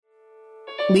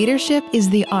Leadership is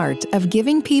the art of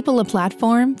giving people a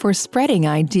platform for spreading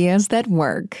ideas that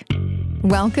work.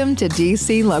 Welcome to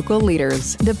DC Local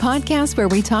Leaders, the podcast where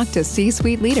we talk to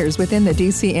C-suite leaders within the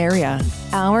DC area.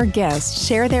 Our guests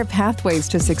share their pathways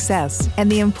to success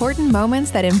and the important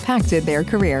moments that impacted their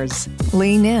careers.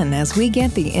 Lean in as we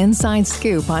get the inside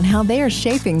scoop on how they are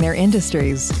shaping their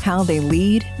industries, how they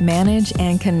lead, manage,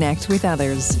 and connect with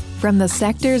others. From the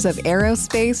sectors of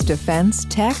aerospace, defense,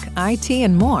 tech, IT,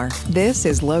 and more, this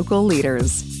is Local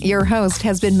Leaders. Your host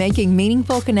has been making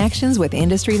meaningful connections with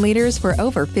industry leaders for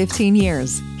over 15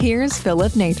 years. Here's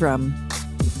Philip Nathram.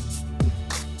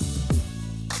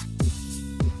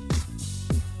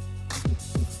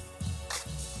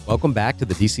 Welcome back to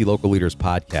the DC Local Leaders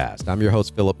Podcast. I'm your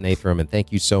host, Philip Nathram, and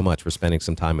thank you so much for spending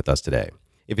some time with us today.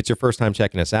 If it's your first time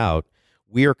checking us out,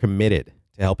 we are committed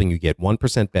to helping you get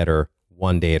 1% better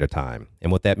one day at a time.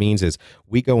 And what that means is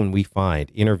we go and we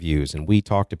find interviews and we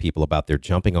talk to people about their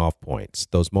jumping off points,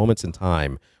 those moments in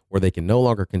time where they can no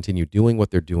longer continue doing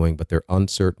what they're doing, but they're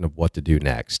uncertain of what to do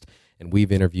next. And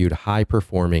we've interviewed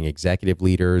high-performing executive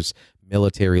leaders,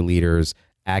 military leaders,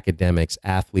 academics,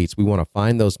 athletes. We want to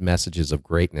find those messages of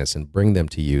greatness and bring them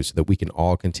to you so that we can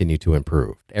all continue to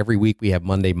improve. Every week we have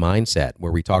Monday Mindset,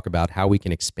 where we talk about how we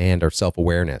can expand our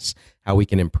self-awareness, how we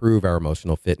can improve our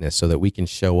emotional fitness so that we can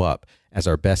show up as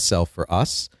our best self for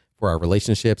us, for our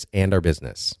relationships, and our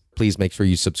business. Please make sure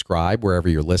you subscribe wherever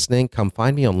you're listening. Come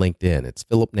find me on LinkedIn. It's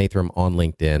Philip Nathram on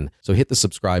LinkedIn. So hit the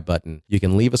subscribe button. You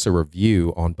can leave us a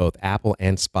review on both Apple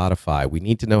and Spotify. We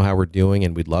need to know how we're doing,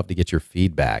 and we'd love to get your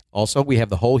feedback. Also, we have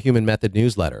the Whole Human Method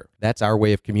newsletter. That's our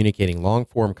way of communicating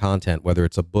long-form content, whether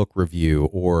it's a book review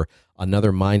or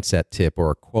another mindset tip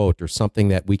or a quote or something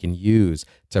that we can use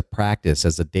to practice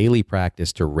as a daily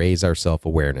practice to raise our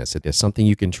self-awareness. It is something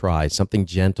you can try, something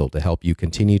gentle to help you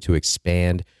continue to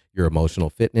expand your emotional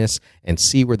fitness and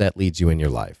see where that leads you in your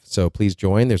life. So please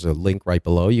join. There's a link right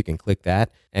below. You can click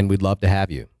that, and we'd love to have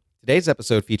you. Today's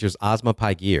episode features Asma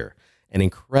Paigir, an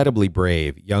incredibly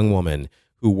brave young woman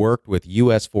who worked with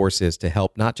U.S. forces to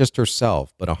help not just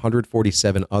herself, but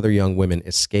 147 other young women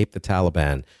escape the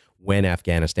Taliban when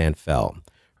Afghanistan fell.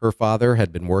 Her father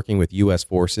had been working with U.S.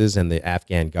 forces and the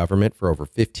Afghan government for over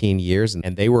 15 years,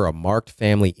 and they were a marked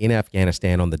family in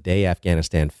Afghanistan on the day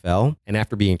Afghanistan fell. And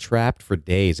after being trapped for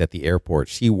days at the airport,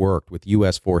 she worked with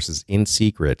U.S. forces in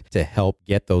secret to help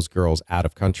get those girls out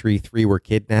of country. 3 were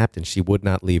kidnapped, and she would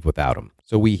not leave without them.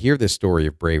 So we hear this story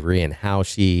of bravery and how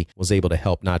she was able to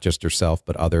help not just herself,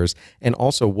 but others, and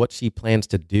also what she plans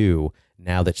to do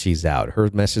now that she's out. Her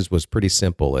message was pretty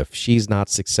simple. If she's not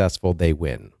successful, they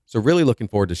win. So really looking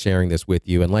forward to sharing this with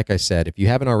you. And like I said, if you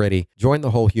haven't already, join the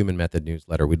Whole Human Method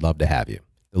newsletter. We'd love to have you.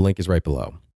 The link is right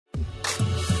below.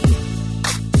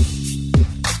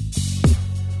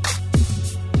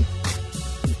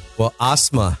 Well,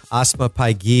 Asma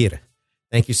Paigir,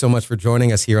 thank you so much for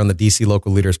joining us here on the DC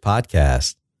Local Leaders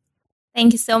Podcast.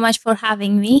 Thank you so much for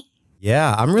having me.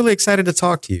 Yeah, I'm really excited to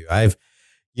talk to you.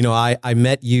 I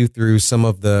met you through some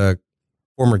of the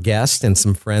former guests and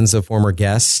some friends of former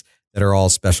guests that are all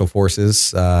Special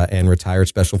Forces and retired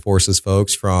Special Forces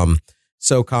folks from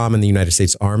SOCOM and the United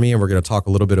States Army. And we're going to talk a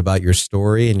little bit about your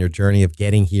story and your journey of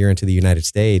getting here into the United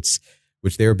States,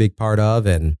 which they're a big part of.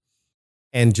 And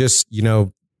just,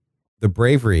 the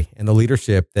bravery and the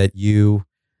leadership that you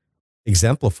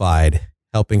exemplified,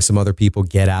 helping some other people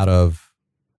get out of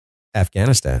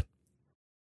Afghanistan.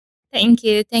 Thank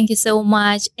you. Thank you so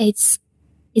much. It's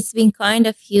been kind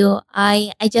of you.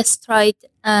 I just tried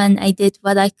and I did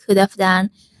what I could have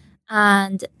done.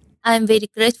 And I'm very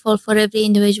grateful for every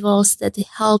individuals that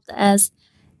helped us,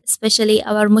 especially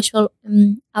our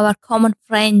our common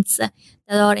friends that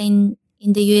are in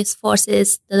the U.S.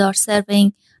 forces that are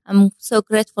serving. I'm so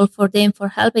grateful for them for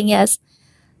helping us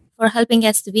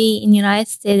to be in the United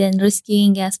States and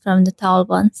rescuing us from the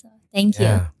Taliban. So thank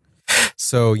you.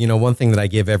 So, one thing that I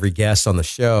give every guest on the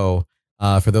show,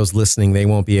 for those listening, they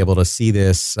won't be able to see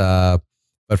this,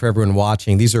 but for everyone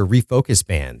watching, these are refocus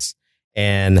bands.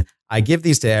 And I give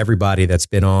these to everybody that's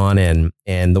been on.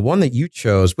 And the one that you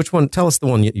chose, which one? Tell us the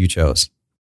one you chose.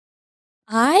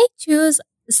 I choose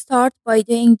start by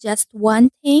doing just one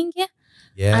thing.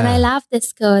 Yeah. And I love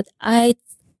this code. When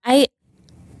I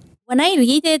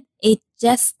read it,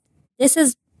 this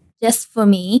is just for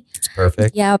me. It's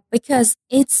perfect. Yeah, because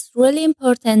it's really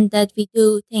important that we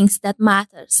do things that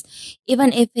matters.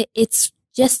 Even if it's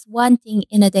just one thing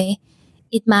in a day,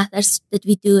 it matters that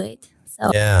we do it.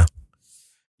 So yeah.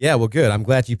 Well, good. I'm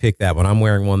glad you picked that one. I'm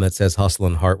wearing one that says hustle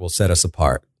and heart will set us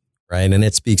apart. Right. And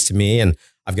it speaks to me. And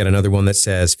I've got another one that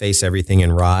says face everything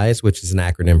and rise, which is an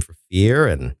acronym for fear.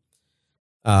 And,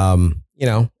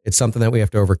 it's something that we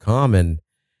have to overcome. And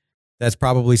That's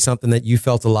probably something that you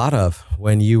felt a lot of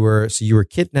when you were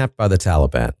kidnapped by the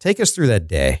Taliban. Take us through that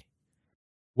day.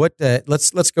 What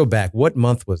let's go back. What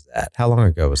month was that? How long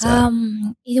ago was that?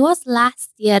 It was last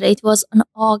year. It was in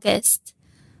August.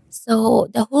 So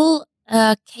the whole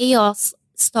chaos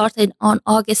started on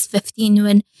August 15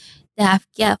 when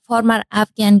the former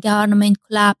Afghan government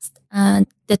collapsed and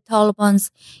the Taliban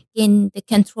gained the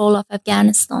control of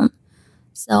Afghanistan.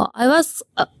 So I was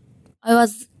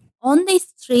on the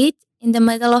street in the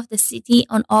middle of the city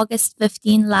on August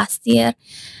 15 last year,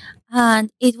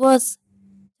 and it was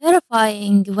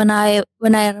terrifying when I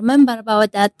remember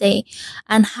about that day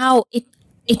and how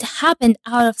it happened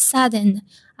out of sudden.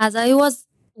 As I was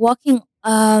walking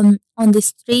on the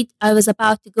street, I was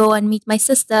about to go and meet my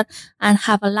sister and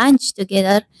have a lunch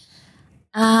together.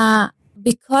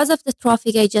 Because of the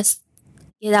traffic, I just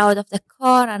get out of the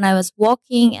car and I was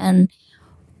walking, and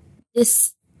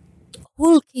this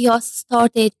whole chaos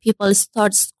started. People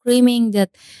start screaming that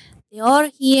they are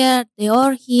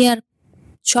here.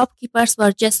 Shopkeepers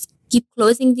were just keep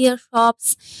closing their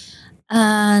shops,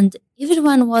 and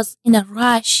everyone was in a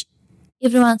rush.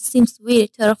 Everyone seems very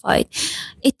terrified.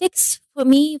 It takes for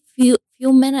me few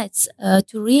minutes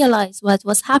to realize what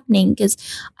was happening, because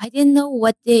I didn't know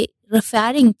what they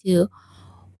referring to,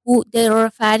 who they were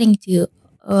referring to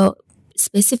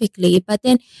specifically. But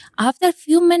then after a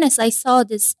few minutes, I saw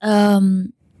this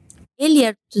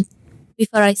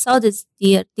before I saw this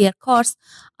their cars,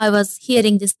 I was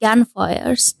hearing these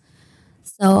gunfires.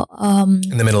 So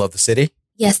in the middle of the city?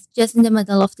 Yes, just in the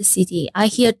middle of the city. I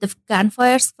heard the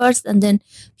gunfires first, and then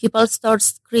people start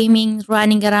screaming,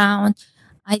 running around.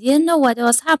 I didn't know what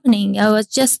was happening. I was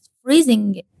just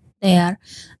freezing there.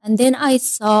 And then I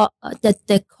saw that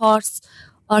the cars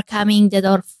are coming that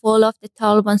are full of the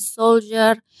Taliban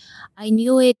soldier. I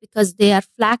knew it because their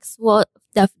flag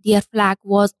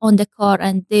was on the car,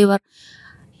 and they were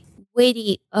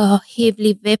very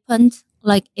heavily weaponed,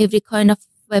 like every kind of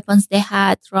weapons they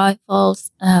had,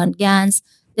 rifles and guns,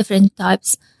 different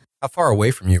types. How far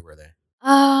away from you were they?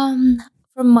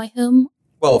 From my home.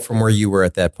 Well, from where you were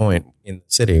at that point in the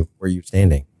city, where you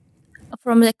standing?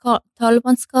 From the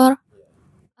Taliban's car?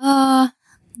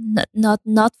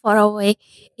 Not far away.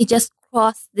 It just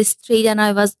crossed the street, and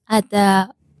I was at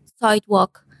the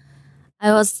sidewalk.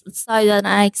 I was outside and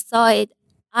I saw it.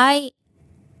 I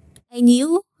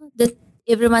knew that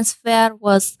everyone's fear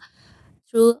was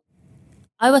true.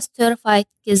 I was terrified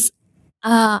because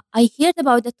I heard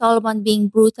about the Taliban being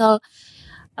brutal,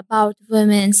 about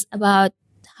women's, about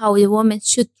how the women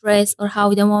should dress, or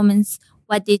how the women's,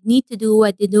 what they need to do,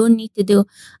 what they don't need to do.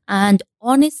 And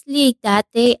honestly, that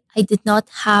day, I did not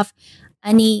have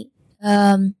any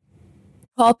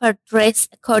proper dress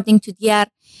according to their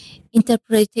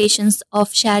interpretations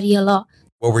of Sharia law.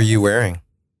 What were you wearing?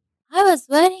 I was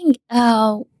wearing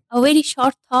a very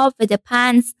short top with the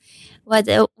pants, with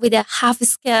a half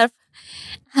skirt,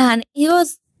 and it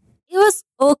was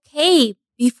okay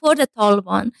before the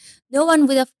Taliban. No one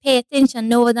would have paid attention.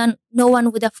 No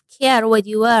one would have cared what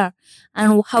you were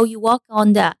and how you walk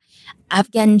on the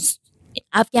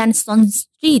Afghanistan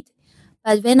street.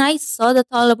 But when I saw the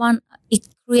Taliban, it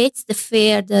creates the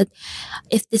fear that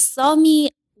if they saw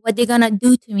me, what they're gonna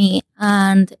do to me,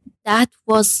 and that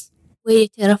was very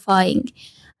terrifying.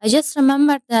 I just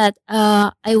remember that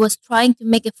I was trying to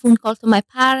make a phone call to my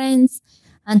parents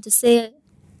and to say,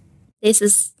 this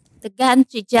is the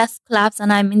country just collapsed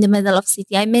and I'm in the middle of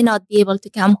city. I may not be able to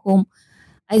come home.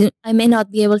 I may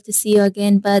not be able to see you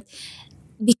again, but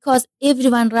because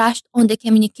everyone rushed on the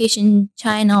communication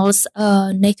channels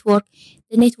network,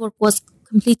 the network was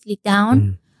completely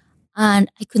down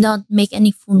and I could not make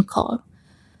any phone call.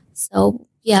 So,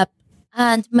 yeah.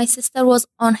 And my sister was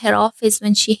on her office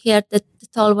when she heard that the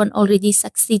Taliban already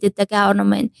succeeded the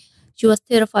government. She was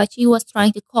terrified. She was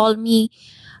trying to call me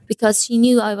because she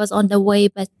knew I was on the way,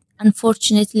 but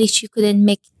unfortunately, she couldn't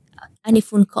make any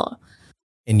phone call.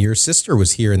 And your sister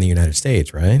was here in the United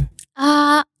States, right?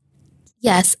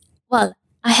 Yes. Well,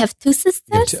 I have two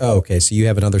sisters. Okay. So you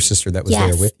have another sister that was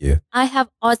there with you. I have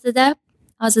Azada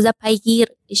Paygir.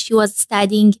 She was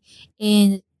studying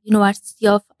in University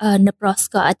of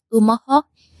Nebraska at Omaha.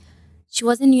 She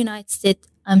was in the United States.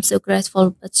 I'm so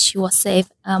grateful that she was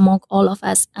safe among all of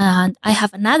us. And I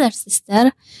have another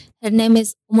sister. Her name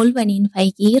is Banin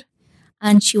Paygir,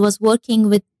 and she was working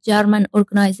with German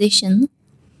organization.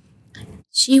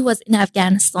 She was in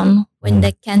Afghanistan when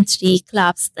the country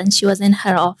collapsed, and she was in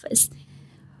her office.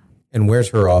 And where's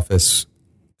her office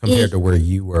compared to where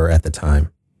you were at the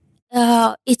time?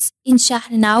 It's in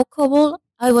Shahrinau, Kabul.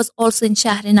 I was also in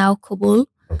Shahrinau, Kabul.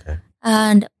 Okay.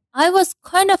 And I was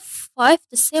kind of 5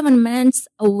 to 7 minutes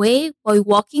away by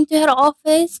walking to her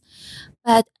office,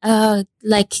 but I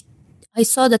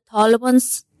saw the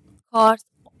Taliban's cars.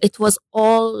 It was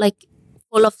all like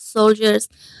full of soldiers.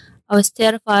 I was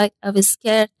terrified. I was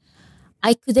scared.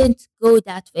 I couldn't go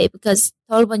that way because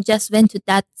Taliban just went to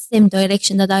that same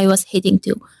direction that I was heading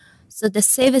to. So the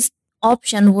safest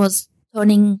option was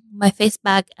turning my face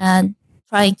back and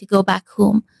trying to go back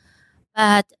home.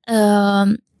 But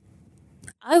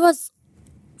I was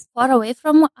far away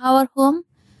from our home,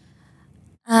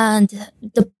 and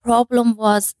the problem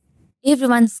was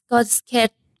everyone got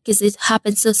scared because it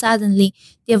happened so suddenly.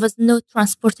 There was no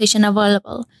transportation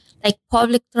available. Like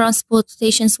public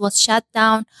transportations was shut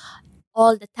down.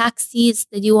 All the taxis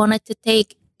that you wanted to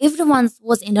take, everyone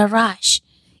was in a rush.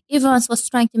 Everyone was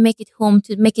trying to make it home,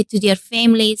 to make it to their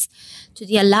families, to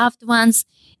their loved ones.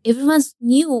 Everyone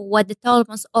knew what the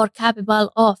Taliban are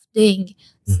capable of doing.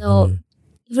 So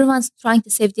everyone's trying to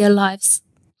save their lives,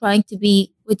 trying to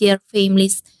be with their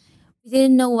families. We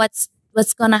didn't know what's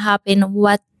going to happen,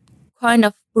 what kind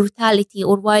of brutality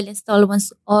or violence Taliban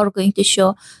are going to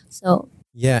show. So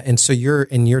yeah, and so your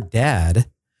dad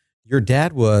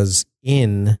was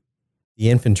in the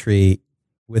infantry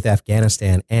with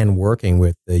Afghanistan and working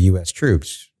with the U.S.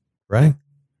 troops, right?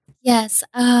 Yes.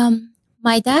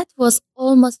 My dad was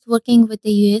almost working with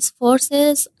the U.S.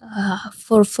 forces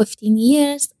for 15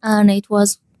 years, and it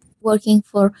was working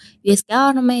for U.S.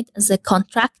 government as a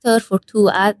contractor for 2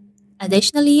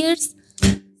 additional years.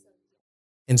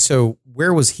 And so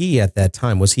where was he at that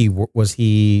time? Was he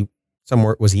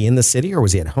somewhere? Was he in the city, or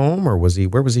was he at home, or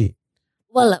where was he?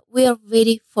 Well, we are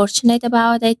very fortunate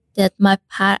about it that my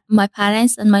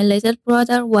parents and my little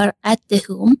brother were at the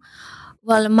home.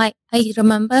 Well, I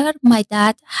remember my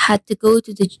dad had to go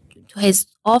to his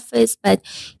office, but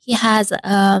he has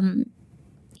a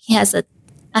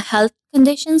health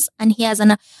conditions, and he has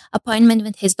an appointment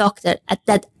with his doctor at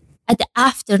the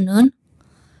afternoon.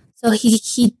 So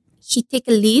he take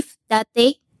a leave that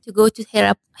day to go to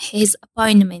his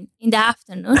appointment in the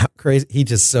afternoon. How crazy! He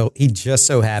just so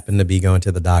happened to be going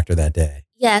to the doctor that day.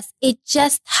 Yes, it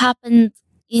just happened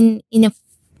in an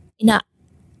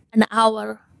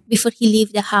hour before he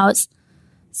leave the house.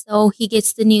 So he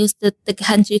gets the news that the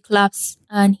country collapsed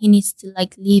and he needs to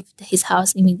leave his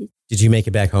house immediately. Did you make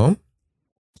it back home?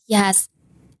 Yes,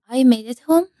 I made it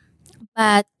home,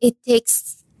 but it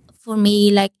takes for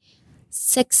me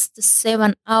 6 to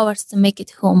 7 hours to make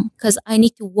it home because I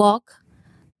need to walk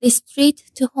the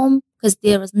street to home because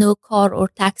there was no car or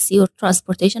taxi or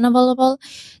transportation available.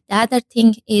 The other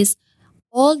thing is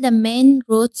all the main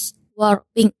roads were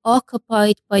being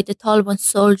occupied by the Taliban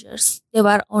soldiers. They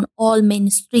were on all main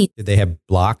streets. Did they have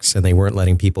blocks and they weren't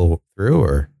letting people through,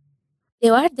 or?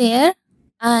 They were there.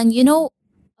 And if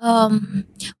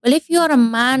you are a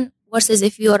man versus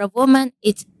if you are a woman,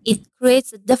 it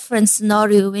creates a different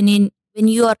scenario when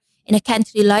you are in a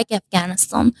country like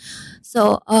Afghanistan.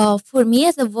 So for me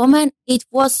as a woman, it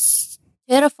was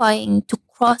terrifying to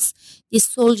cross these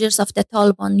soldiers of the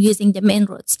Taliban using the main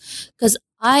roads because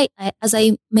I, as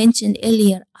I mentioned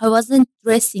earlier, I wasn't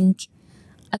dressing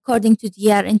according to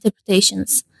their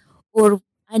interpretations or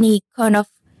any kind of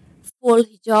full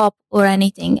hijab or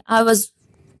anything. I was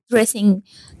dressing,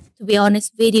 to be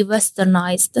honest, very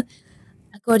westernized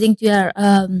according to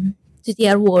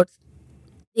their words,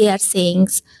 their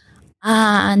sayings.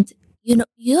 And you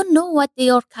know what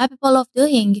they are capable of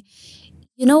doing.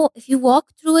 If you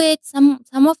walk through it, some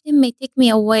of them may take me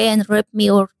away and rape me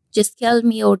or just kill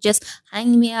me or just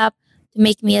hang me up to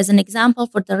make me as an example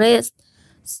for the rest.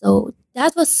 So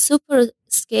that was super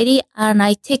scary, and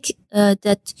I take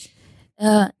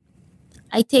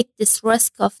this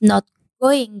risk of not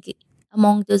going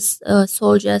among those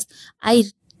soldiers. I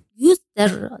used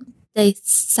the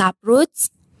sub routes,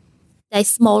 the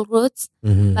small routes,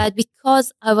 but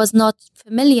because I was not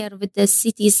familiar with the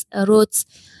city's routes,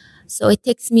 so it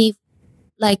takes me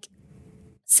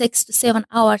 6 to 7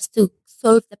 hours to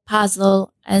solve the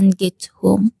puzzle and get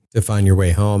home. To find your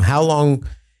way home. How long,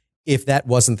 if that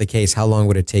wasn't the case, how long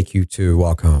would it take you to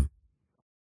walk home?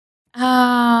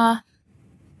 2.5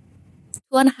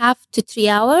 to 3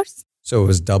 hours. So it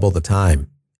was double the time.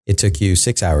 It took you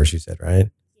 6 hours, you said,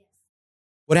 right? Yes.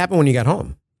 What happened when you got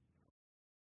home?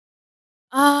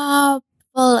 Well,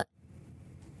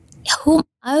 home,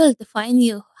 I will define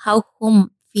you how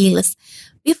home feels.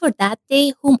 Before that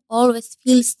day, home always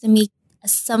feels to me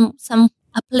as a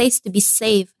place to be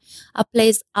safe, a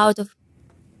place out of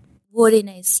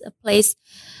worriness, a place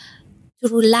to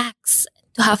relax,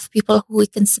 to have people who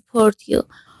can support you.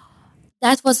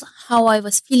 That was how I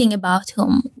was feeling about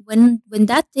home. When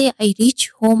that day I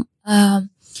reached home,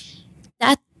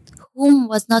 that home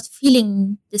was not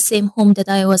feeling the same home that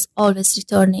I was always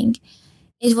returning.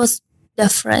 It was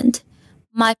different.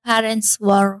 My parents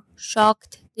were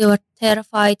shocked. They were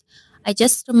terrified. I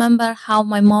just remember how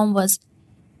my mom was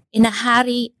in a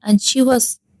hurry, and she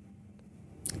was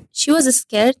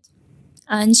scared,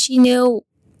 and she knew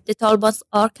the Talibans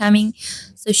are coming.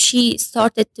 So she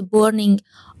started to burning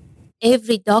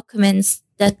every documents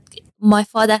that my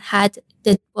father had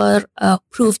that were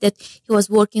proof that he was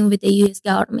working with the U.S.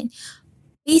 government.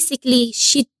 Basically,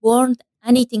 she burned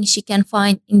anything she can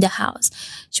find in the house.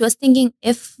 She was thinking,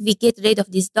 if we get rid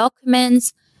of these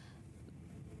documents,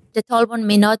 the Taliban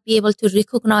may not be able to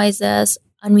recognize us,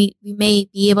 and we may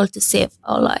be able to save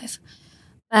our life.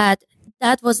 But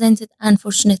that wasn't,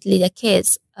 unfortunately, the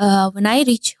case. When I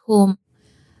reached home,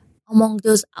 among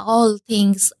those all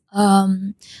things,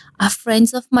 a friend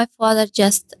of my father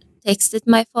just texted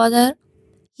my father.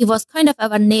 He was kind of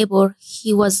our neighbor.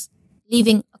 He was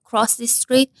living across the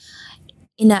street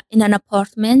in an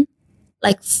apartment,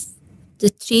 like the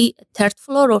third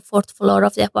floor or fourth floor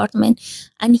of the apartment,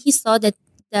 and he saw that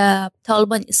the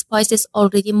Taliban spies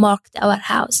already marked our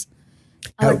house,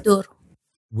 our door.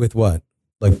 With what?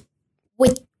 Like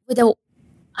with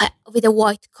a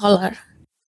white color.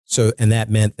 So, and that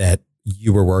meant that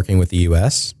you were working with the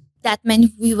U.S.? That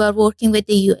meant we were working with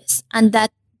the U.S. And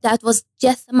that was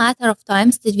just a matter of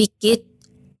time that we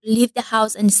leave the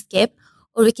house and escape,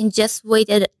 or we can just wait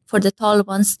for the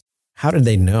Taliban. How did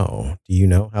they know? Do you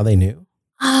know how they knew?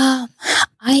 I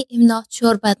am not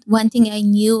sure, but one thing I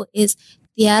knew is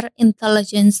their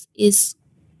intelligence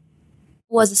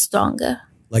was stronger.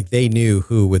 Like they knew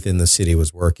who within the city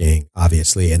was working,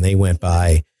 obviously, and they went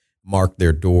by, marked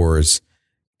their doors.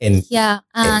 And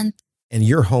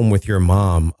you're home with your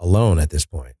mom alone at this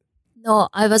point. No,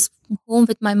 I was home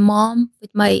with my mom,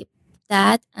 with my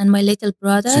dad, and my little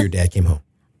brother. So your dad came home?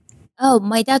 Oh,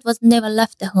 my dad was never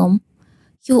left the home.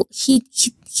 He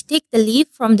took the leave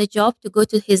from the job to go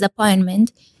to his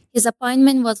appointment. His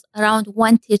appointment was around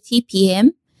 1:30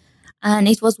 p.m. and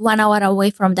it was 1 hour away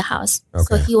from the house. Okay.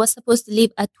 So he was supposed to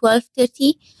leave at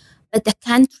 12:30, but the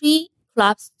country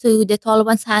collapsed to the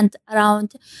Taliban's hand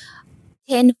around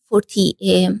 10:40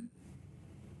 a.m.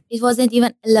 It wasn't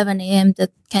even 11 a.m. The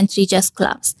country just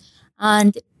collapsed.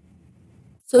 And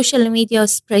social media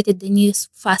spread the news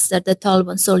faster than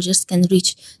Taliban soldiers can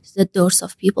reach the doors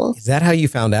of people. Is that how you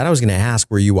found out? I was going to ask,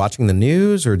 were you watching the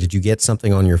news or did you get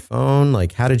something on your phone?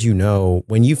 Like, how did you know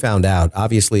when you found out?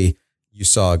 Obviously, you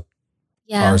saw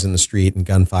cars in the street and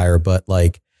gunfire, but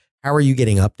like, how are you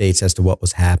getting updates as to what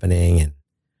was happening? And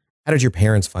how did your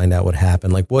parents find out what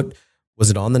happened? Like, what was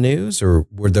it on the news or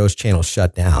were those channels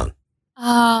shut down?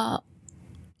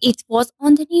 It was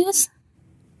on the news,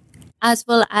 as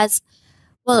well as,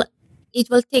 it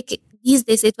will take, these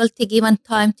days, it will take even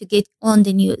time to get on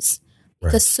the news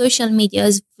because social media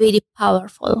is very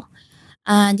powerful.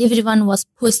 And everyone was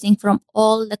posting from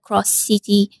all across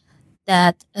city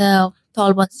that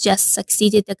Taliban just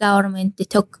succeeded the government. They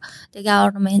took the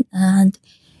government, and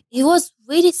it was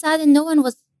very sad, and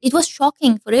it was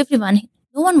shocking for everyone.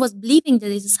 No one was believing that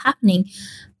this is happening,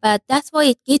 but that's why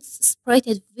it gets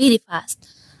spreaded very fast.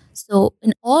 So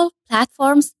in all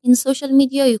platforms in social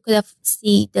media, you could have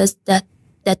seen that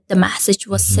the message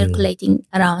was circulating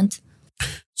around.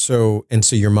 So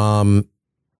your mom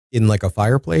in like a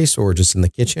fireplace or just in the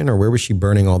kitchen, or where was she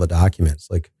burning all the documents?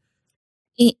 Like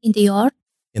in the yard?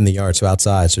 In the yard, so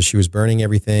outside. So she was burning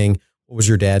everything. What was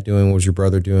your dad doing? What was your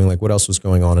brother doing? Like what else was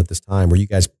going on at this time? Were you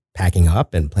guys packing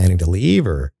up and planning to leave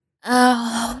or?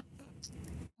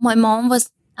 My mom was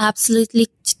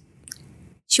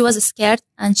she was scared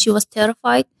and she was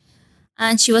terrified,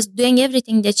 and she was doing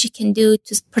everything that she can do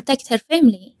to protect her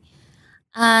family.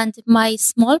 And my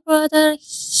small brother,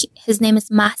 his name is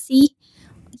Masi.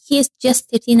 He is just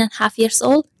 13 and a half years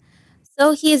old.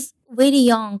 So he is very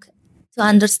young to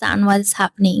understand what is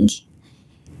happening,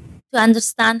 to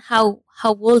understand how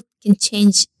world can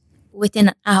change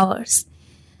within hours.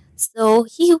 So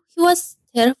he was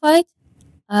terrified.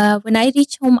 When I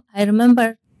reached home, I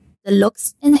remember the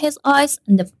looks in his eyes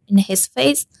and in his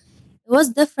face. It was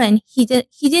different. He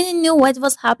didn't know what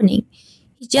was happening.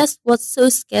 He just was so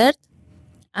scared,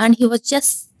 and he was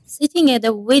just sitting at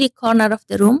the very corner of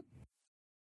the room,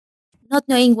 not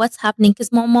knowing what's happening,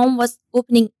 because my mom was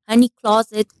opening any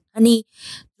closet, any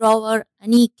drawer,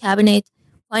 any cabinet,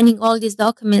 finding all these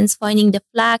documents, finding the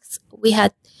flags. We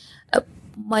had,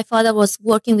 my father was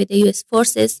working with the U.S.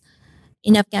 forces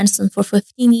in Afghanistan for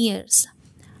 15 years.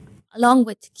 Along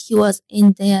with, he was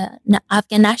in the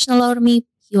Afghan National Army.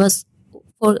 He was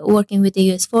working with the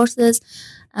U.S. forces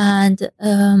and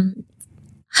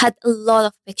had a lot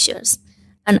of pictures.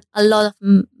 and a lot of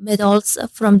medals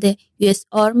from the US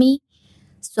Army.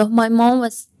 So my mom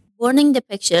was burning the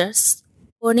pictures,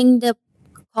 burning the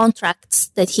contracts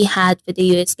that he had with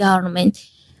the US government,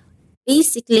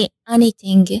 basically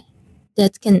anything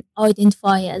that can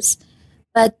identify us.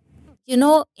 But, in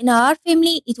our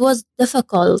family, it was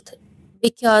difficult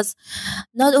because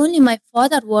not only my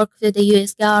father worked with the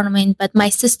US government, but my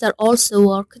sister also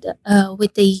worked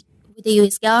with the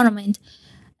US government.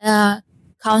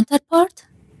 Counterpart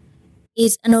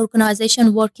is an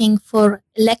organization working for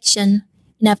election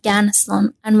in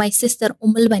Afghanistan, and my sister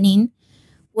Al-Banin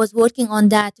was working on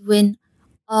that when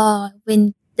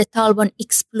the Taliban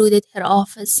exploded her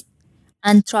office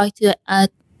and tried to and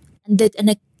did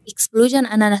an explosion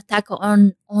and an attack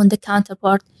on the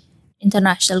Counterpart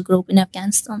international group in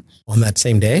Afghanistan. On that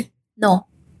same day? No,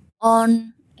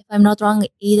 if I'm not wrong,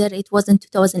 either it was in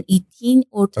 2018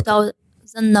 or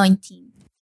 2019.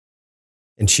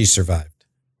 And she survived?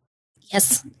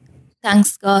 Yes,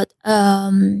 thanks God.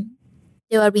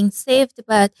 They were being saved,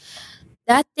 but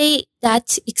that day,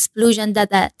 that explosion,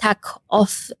 that attack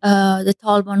of the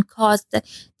Taliban caused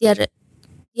their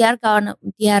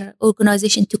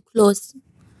organization to close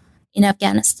in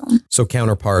Afghanistan. So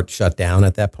Counterpart shut down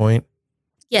at that point?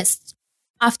 Yes.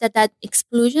 After that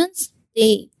explosions,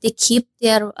 they keep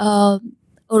their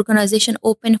organization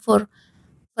open for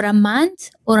a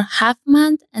month or a half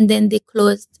month, and then they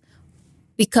closed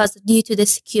because due to the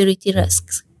security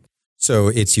risks. So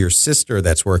it's your sister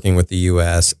that's working with the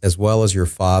U.S. as well as your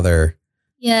father.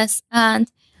 Yes,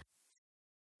 and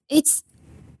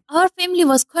our family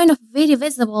was kind of very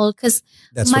visible because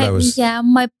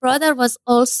my brother was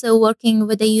also working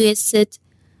with the USAID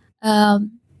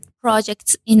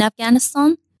projects in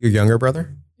Afghanistan. Your younger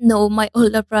brother? No, my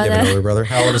older brother. You have an older brother?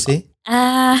 How old is he?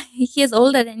 He is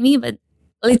older than me, but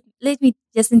let me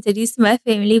just introduce my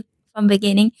family from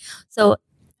beginning. So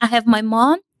I have my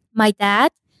mom, my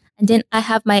dad, and then I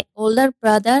have my older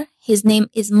brother. His name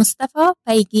is Mustafa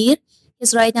Paygir.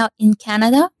 He's right now in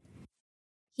Canada.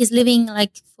 He's living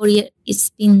like 4 years. It's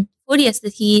been 4 years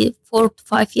 4 to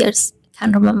 5 years. I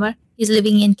can't remember. He's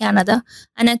living in Canada.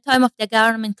 And at the time of the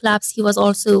government collapse, he was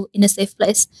also in a safe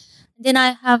place. Then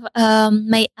I have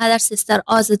my other sister,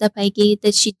 Azada Paygir,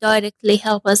 that she directly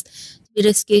helped us to be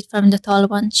rescued from the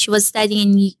Taliban. She was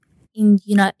studying in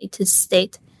United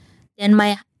States. Then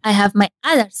I have my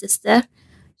other sister.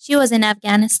 She was in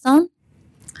Afghanistan,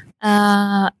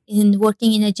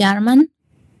 working in a German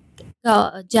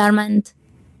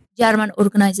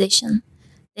organization.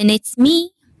 Then it's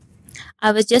me.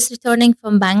 I was just returning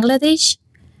from Bangladesh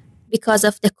because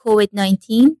of the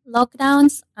COVID-19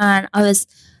 lockdowns, and I was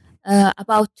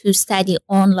about to study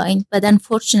online. But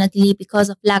unfortunately, because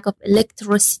of lack of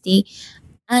electricity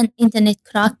and internet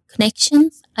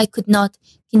connections, I could not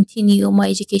continue my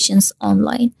educations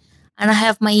online. And I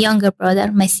have my younger brother,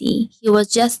 Messi. He was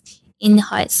just in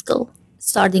high school,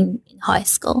 starting in high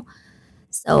school.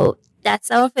 So that's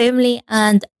our family,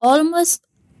 and almost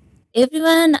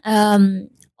everyone,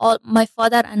 all my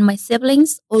father and my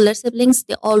older siblings,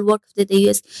 they all worked with the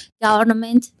U.S.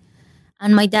 government,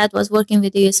 and my dad was working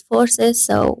with the U.S. forces.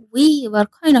 So we were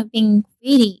kind of being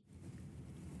really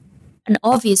an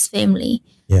obvious family.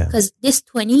 Because this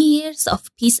 20 years of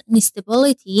peace and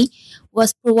stability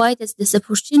was provided this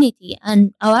opportunity,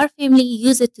 and our family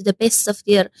used it to the best of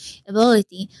their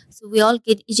ability. So we all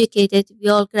get educated. We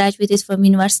all graduated from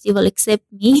university, well,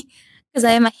 except me, because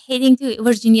I am heading to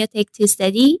Virginia Tech to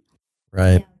study.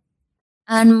 Right.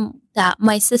 And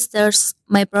my sisters,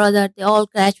 my brother, they all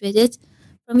graduated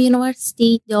from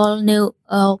university. They all knew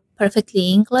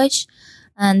perfectly English,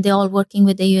 and they're all working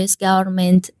with the U.S.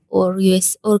 government or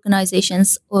U.S.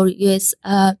 organizations or U.S.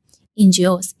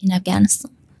 NGOs in Afghanistan.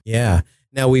 Yeah.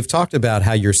 Now, we've talked about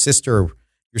how your sister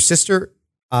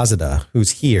Azada,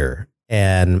 who's here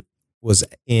and was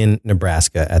in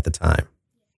Nebraska at the time,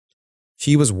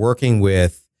 she was working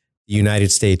with the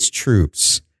United States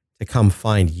troops to come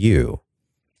find you.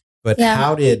 But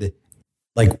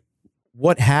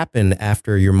what happened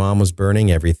after your mom was burning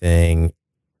everything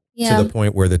to the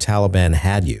point where the Taliban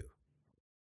had you?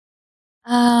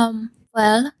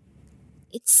 Well,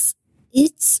 it's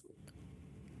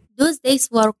those days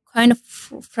were kind of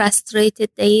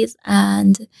frustrated days,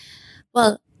 and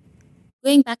well,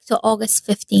 going back to August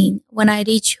 15, when I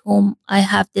reach home, I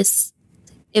have this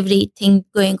everything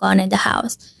going on in the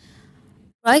house.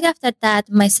 Right after that,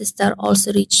 my sister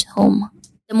also reached home.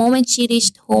 The moment she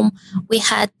reached home, we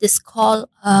had this call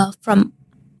from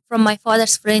my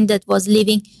father's friend that was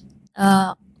living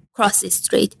across the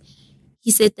street. He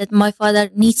said that my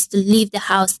father needs to leave the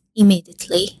house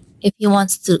immediately if he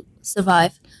wants to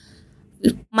survive.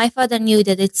 My father knew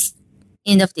that it's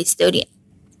End of the story.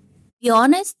 Be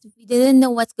honest, we didn't know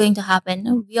what's going to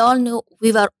happen. We all knew,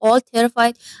 we were all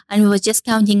terrified, and we were just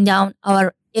counting down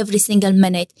our every single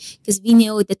minute because we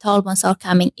knew the Taliban are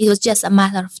coming. It was just a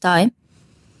matter of time.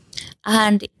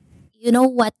 And you know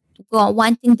what?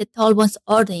 One thing the Taliban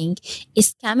are doing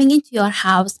is coming into your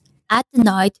house at the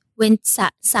night when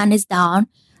sun is down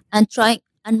and trying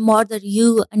and murder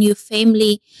you and your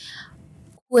family,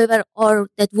 whoever or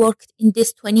that worked in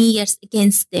this 20 years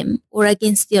against them or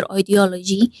against their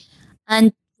ideology.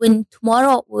 And when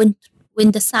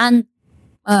the sun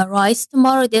rise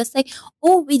tomorrow, they'll say,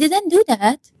 "Oh, we didn't do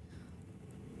that.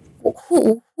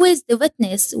 Who is the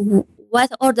witness?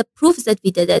 What are the proofs that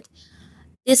we did it?"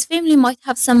 This family might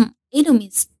have some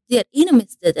enemies. Their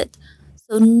enemies did it.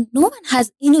 So no one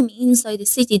has enemy inside the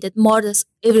city that murders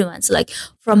everyone. So like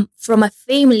from a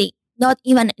family, not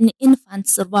even an infant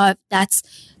survived. That's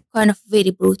kind of very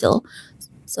brutal.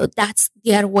 So that's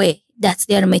their way. That's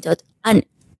their method. And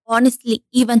honestly,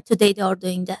 even today they are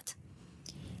doing that.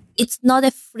 It's not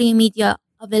a free media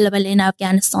available in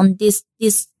Afghanistan. This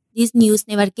news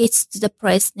never gets to the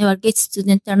press, never gets to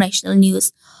the international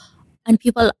news. And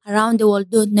people around the world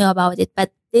don't know about it.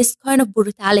 But this kind of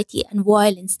brutality and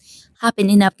violence happen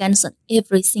in Afghanistan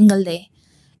every single day.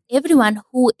 Everyone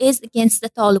who is against the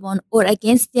Taliban or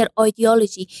against their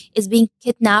ideology is being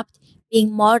kidnapped,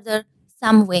 being murdered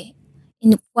some way,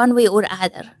 in one way or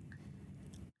other.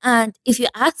 And if you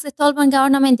ask the Taliban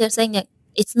government, they're saying that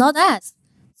it's not us.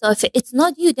 So if it's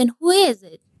not you, then who is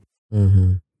it?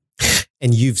 Mm-hmm.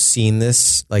 And you've seen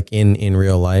this like in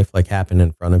real life, like happen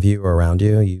in front of you or around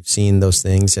you. You've seen those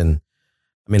things. And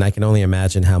I mean, I can only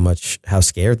imagine how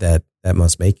scared that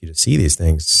must make you to see these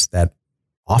things that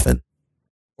often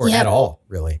or at all,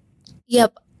 really.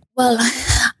 Yep. Well,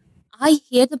 I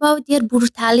heard about their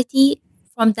brutality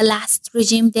from the last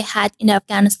regime they had in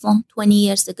Afghanistan 20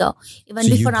 years ago, even so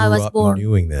before I was born.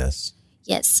 Doing this.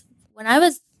 Yes. When I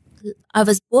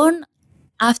was born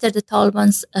after the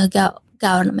Taliban's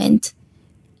government.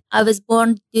 I was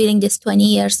born during this 20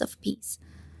 years of peace.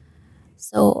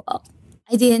 So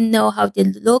I didn't know how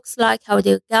it looks like, how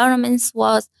the governments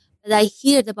was, but I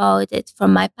heard about it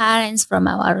from my parents, from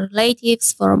our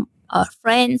relatives, from our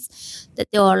friends,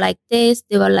 that they were like this,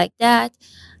 they were like that,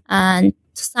 and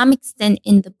to some extent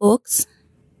in the books.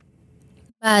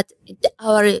 But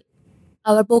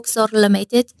our books are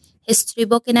limited. History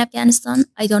book in Afghanistan,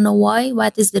 I don't know why,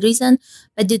 what is the reason,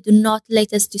 but they do not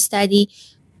let us to study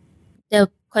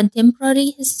the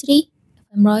contemporary history, if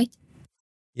I'm right.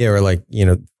 Yeah, or like,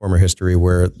 former history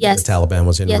where the Taliban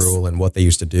was in rule and what they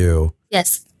used to do.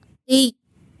 Yes. They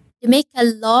make a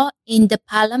law in the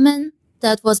parliament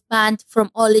that was banned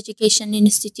from all education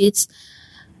institutes,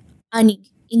 and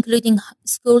including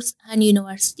schools and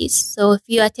universities. So if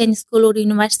you attend school or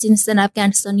universities in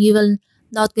Afghanistan, you will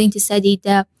not going to study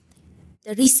the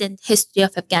recent history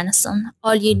of Afghanistan.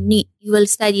 All you will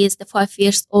study is the 5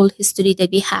 years old history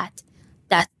that we had.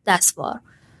 That's far.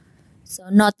 So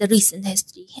not the recent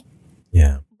history.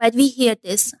 Yeah. But we hear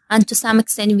this, and to some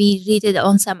extent we read it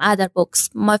on some other books.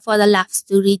 My father loves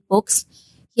to read books.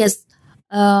 He has,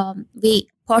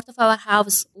 part of our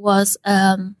house was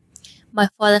my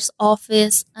father's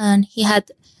office, and he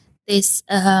had this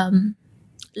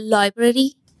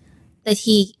library that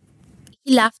he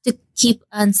loved to keep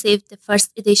and save the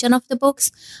first edition of the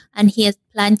books, and he had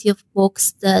plenty of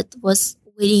books that was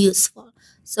very useful.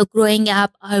 So growing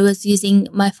up, I was reading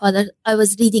my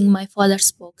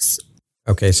father's books.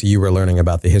 Okay, so you were learning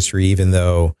about the history, even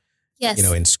though, yes,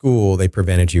 in school they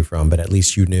prevented you from, but at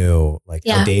least you knew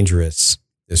how dangerous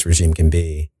this regime can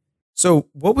be. So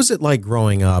what was it like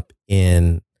growing up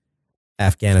in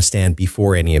Afghanistan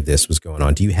before any of this was going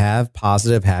on? Do you have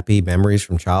positive, happy memories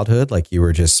from childhood? Like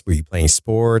were you playing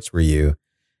sports? Were you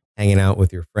hanging out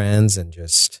with your friends and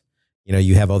just,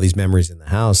 you have all these memories in the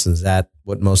house? Is that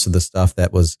what most of the stuff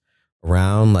that was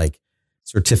around, like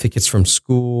certificates from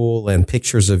school and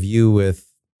pictures of you with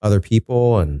other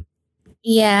people? And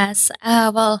yes,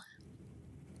 well,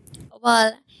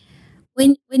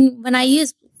 when I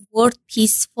use word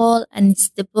peaceful and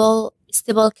stable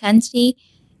country,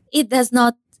 it does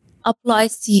not apply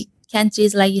to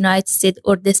countries like United States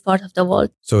or this part of the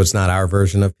world. So it's not our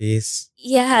version of peace?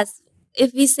 Yes.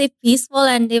 If we say peaceful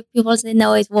and if people say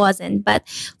no, it wasn't. But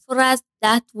for us,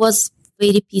 that was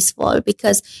very peaceful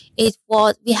because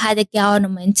we had a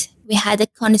government, we had a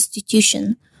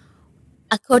constitution.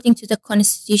 According to the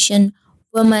constitution,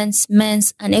 women's,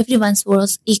 men's, and everyone's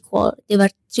was equal. They were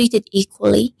treated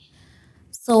equally.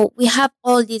 So we have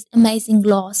all these amazing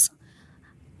laws.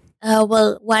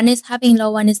 One is having law,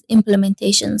 one is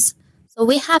implementations. So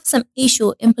we have some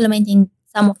issue implementing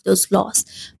some of those laws.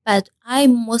 But I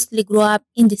mostly grew up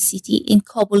in the city, in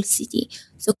Kabul city.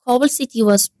 So Kabul city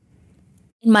was,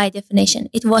 in my definition,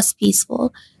 it was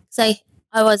peaceful. So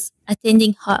I was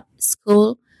attending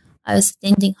school. I was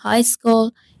attending high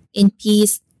school in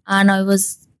peace, and it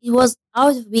was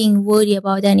out of being worried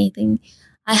about anything.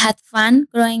 I had fun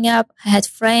growing up. I had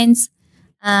friends,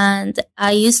 and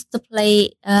I used to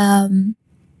play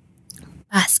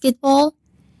basketball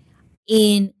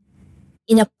in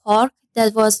a park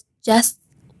that was just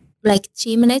like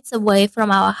 3 minutes away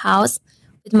from our house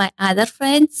with my other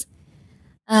friends.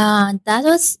 That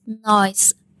was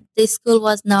nice. The school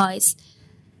was nice.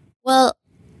 Well,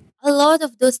 a lot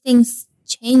of those things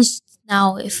changed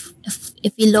now if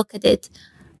we look at it.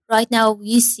 Right now,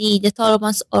 we see the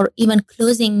Taliban are even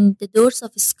closing the doors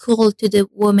of school to the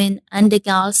women and the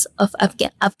girls of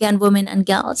Afghan women and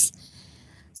girls.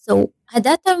 So at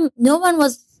that time, no one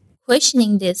was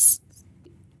questioning this.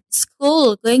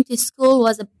 Going to school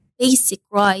was a basic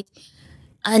right,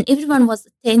 and everyone was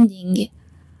attending.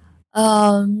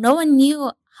 No one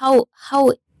knew how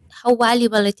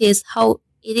valuable it is, how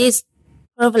it is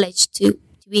privileged to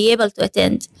be able to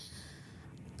attend.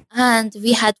 And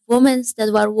we had women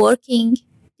that were working.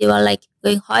 They were like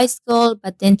going high school,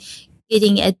 but then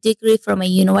getting a degree from a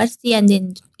university and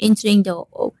then entering the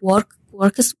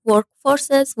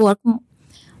workforces,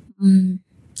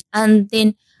 and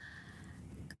then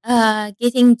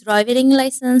getting driving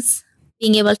license,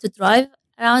 being able to drive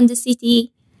around the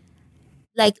city,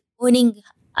 like owning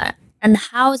and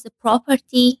house the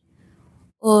property,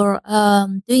 or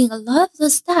doing a lot of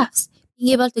those stuffs.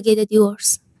 Being able to get a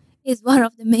divorce is one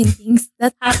of the main things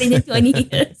that happened in 20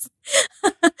 years.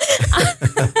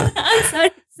 I'm sorry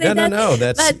to say that. No.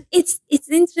 But it's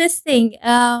interesting.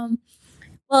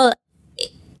 For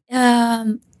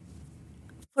a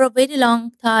very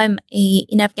long time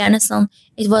in Afghanistan,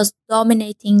 it was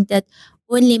dominating that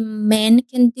only men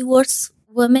can divorce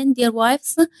women, their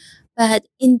wives. But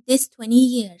in these 20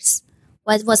 years,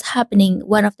 what was happening,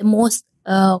 one of the most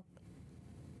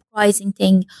surprising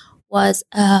thing was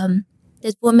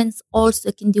that women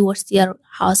also can divorce their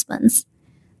husbands.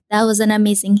 That was an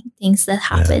amazing thing that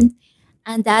happened.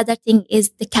 Yeah. And the other thing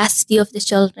is the custody of the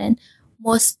children.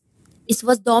 It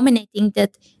was dominating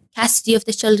that custody of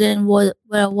the children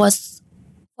was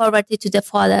forwarded to the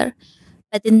father.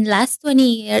 But in the last 20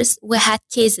 years, we had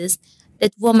cases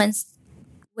that women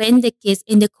win the case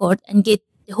in the court and get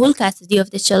the whole custody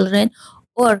of the children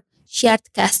or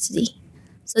shared custody.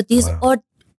 So these are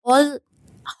all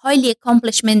highly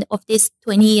accomplishment of this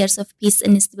 20 years of peace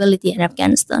and stability in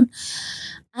Afghanistan.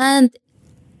 And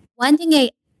one thing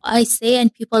I say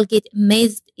and people get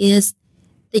amazed is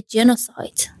the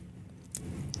genocide.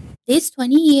 These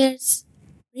 20 years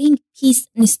bring peace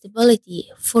and stability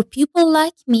for people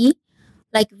like me,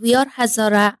 like we are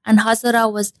Hazara, and Hazara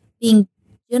was being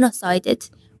genocided,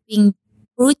 being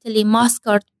brutally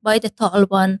massacred by the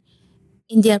Taliban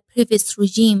in their previous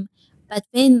regime. But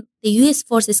when the U.S.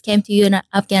 forces came to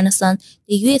Afghanistan,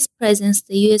 the U.S. presence,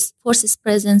 the U.S. forces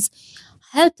presence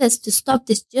helped us to stop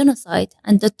this genocide,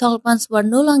 and the Taliban were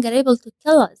no longer able to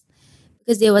kill us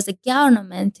because there was a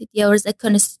government, there was a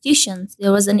constitution,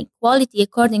 there was an equality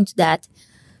according to that.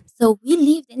 So we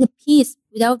lived in peace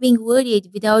without being worried,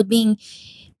 without being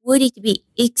worried to be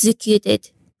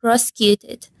executed,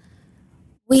 prosecuted.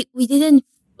 We didn't.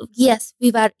 Yes,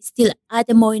 we were still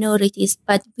other minorities,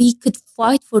 but we could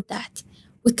fight for that.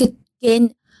 We could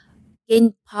gain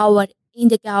power in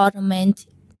the government,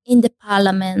 in the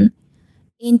parliament,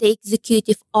 in the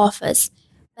executive office.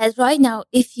 But right now,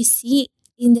 if you see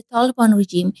in the Taliban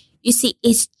regime, you see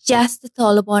it's just the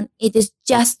Taliban. It is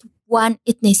just one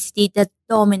ethnicity that's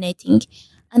dominating.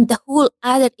 And the whole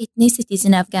other ethnicities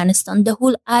in Afghanistan, the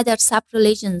whole other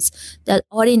sub-religions that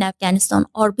are in Afghanistan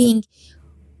are being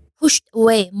pushed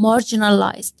away,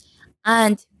 marginalized,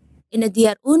 and in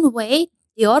their own way,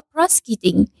 they are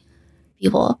prosecuting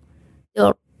people. They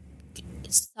are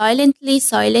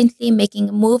silently making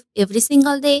a move every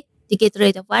single day to get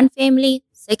rid of one family,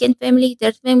 second family,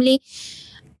 third family.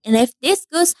 And if this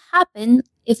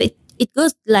if it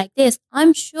goes like this,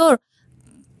 I'm sure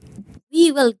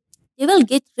they will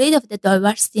get rid of the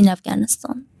diversity in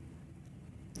Afghanistan.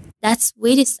 That's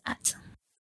very sad.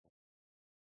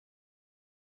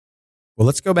 Well,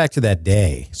 let's go back to that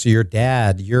day. So your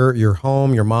dad, you're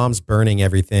home, your mom's burning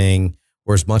everything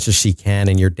or as much as she can,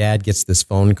 and your dad gets this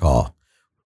phone call.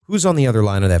 Who's on the other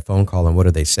line of that phone call, and what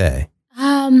do they say?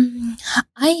 I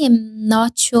am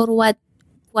not sure what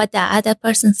the other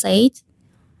person said.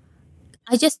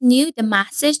 I just knew the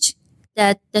message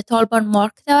that the Taliban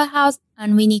marked our house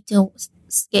and we need to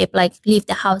escape, like leave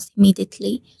the house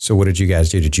immediately. So what did you guys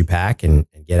do? Did you pack and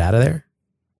get out of there?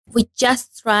 We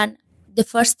just ran. The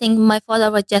first thing my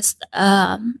father was just,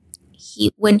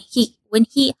 when he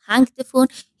hung the phone,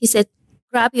 he said,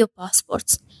 grab your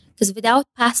passports. Because without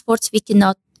passports, we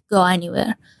cannot go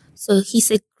anywhere. So he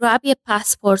said, grab your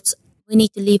passports. We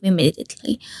need to leave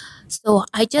immediately. So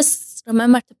I just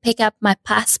remember to pick up my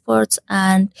passports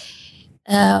and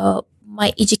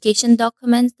my education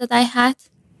documents that I had.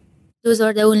 Those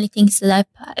are the only things that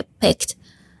I picked.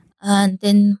 And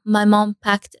then my mom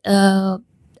packed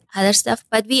other stuff.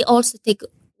 But we also take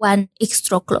one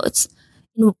extra clothes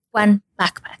in one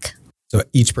backpack. So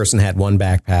each person had one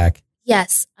backpack.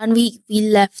 Yes. And we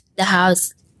left the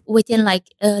house within like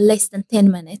less than 10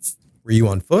 minutes. Were you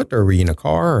on foot or were you in a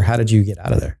car or how did you get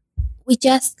out of there? We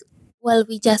just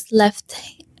left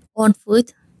on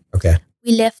foot. Okay.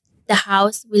 We left the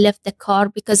house, we left the car,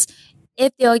 because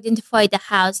if they identify the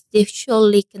house, they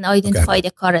surely can identify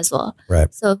the car as well.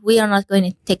 Right. So we are not going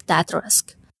to take that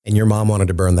risk. And your mom wanted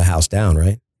to burn the house down,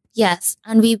 right? Yes.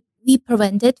 And we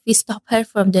prevented, we stopped her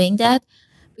from doing that,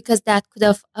 because that could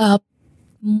have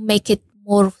make it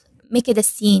a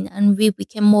scene, and we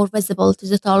became more visible to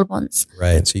the Talibans.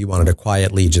 Right. So you wanted to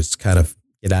quietly just kind of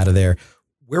get out of there.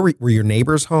 Where were your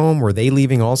neighbors home? Were they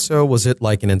leaving also? Was it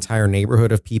like an entire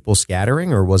neighborhood of people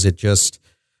scattering, or was it just,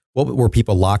 what were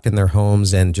people locked in their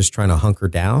homes and just trying to hunker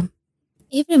down?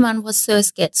 Everyone was so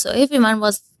scared. So everyone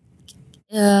was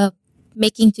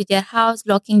making to their house,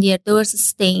 locking their doors,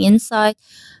 staying inside.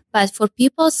 But for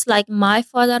people like my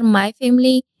father, my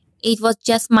family, it was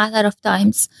just a matter of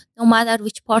times. No matter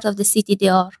which part of the city they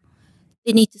are,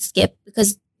 they need to escape,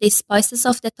 because the spices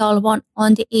of the Taliban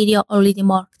on the area already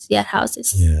marked their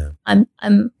houses. Yeah.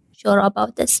 I'm sure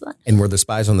about this one. And were the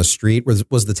spies on the street?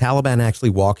 Was the Taliban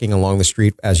actually walking along the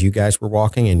street as you guys were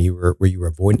walking, and were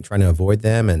you trying to avoid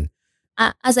them? And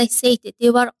as I said,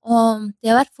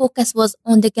 their focus was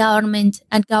on the government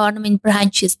and government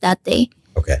branches that day.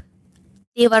 Okay.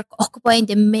 They were occupying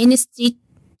the main street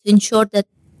to ensure that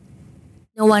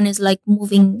no one is like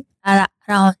moving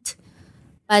around.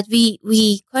 But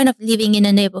we kind of living in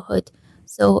a neighborhood.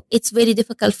 So it's very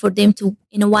difficult for them to,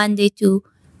 in one day, to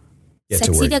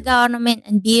succeed the government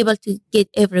and be able to get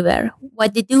everywhere.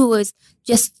 What they do is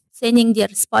just sending their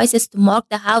spies to mark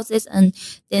the houses, and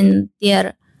then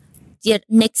their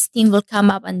next team will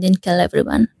come up and then kill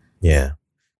everyone. Yeah.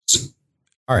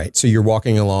 All right. So you're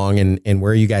walking along, and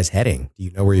where are you guys heading? Do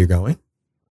you know where you're going?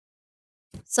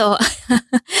 So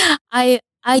I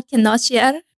cannot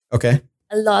share. Okay.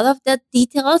 A lot of the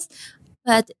details,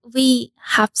 but we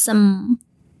have some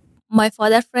my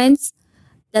father friends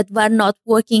that were not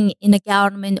working in a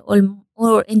government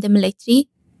or in the military.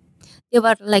 They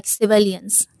were like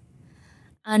civilians,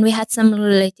 and we had some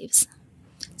relatives.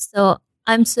 So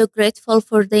I'm so grateful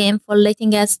for them for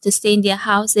letting us to stay in their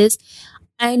houses.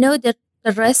 I know that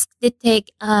the risk they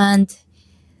take and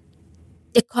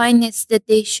the kindness that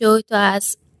they show to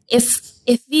us.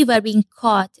 If we were being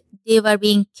caught, they were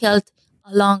being killed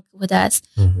along with us,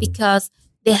 because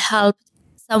they helped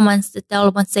someone. The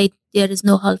Taliban said there is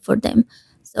no help for them.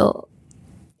 So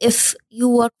if you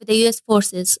work with the U.S.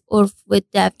 forces or with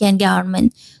the Afghan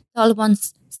government, Taliban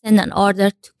send an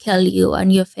order to kill you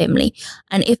and your family.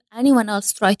 And if anyone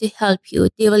else try to help you,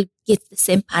 they will get the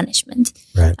same punishment,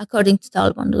 right, according to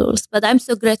Taliban rules. But I'm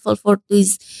so grateful for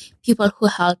these people who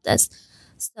helped us.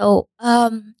 So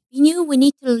we knew we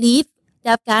need to leave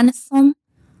Afghanistan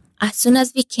as soon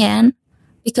as we can,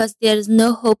 because there is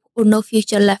no hope or no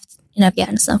future left in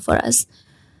Afghanistan for us.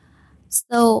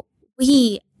 So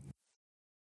we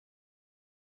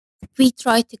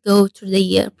tried to go to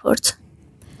the airport,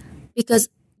 because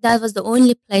that was the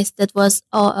only place that was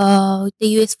the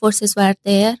U.S. forces were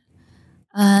there,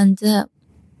 and the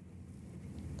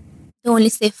only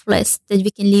safe place that we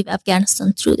can leave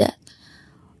Afghanistan through that.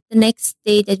 The next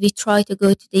day that we tried to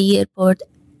go to the airport,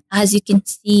 as you can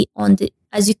see on the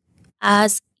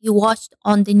as you watched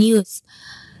on the news,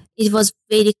 it was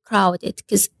very crowded,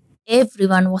 because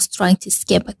everyone was trying to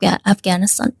escape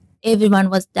Afghanistan. Everyone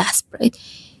was desperate.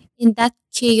 In that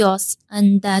chaos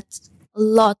and that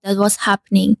lot that was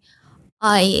happening,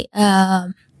 I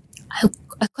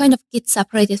kind of get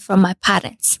separated from my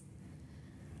parents,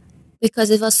 because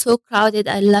it was so crowded.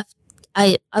 I left.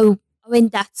 I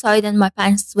went that side, and my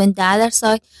parents went the other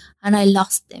side, and I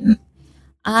lost them.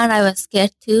 And I was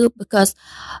scared too, because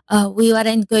we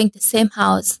weren't going to the same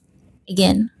house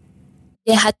again.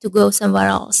 They had to go somewhere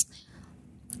else,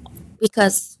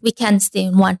 because we can't stay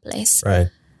in one place. Right.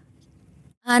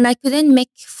 And I couldn't make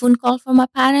phone call for my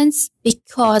parents,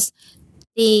 because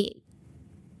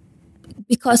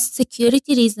because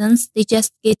security reasons, they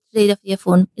just get rid of your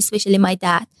phone, especially my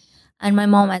dad and my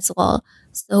mom as well.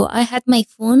 So I had my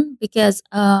phone because,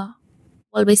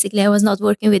 basically I was not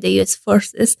working with the US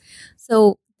forces.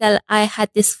 So that I had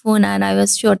this phone and I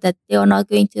was sure that they were not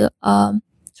going to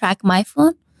track my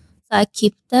phone. So I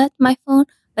keep my phone,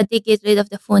 but they get rid of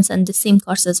the phones and the SIM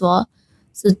cards as well.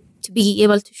 So to be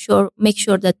able to make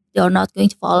sure that they are not going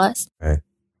to follow us. Right.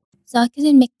 So I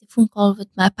couldn't make the phone call with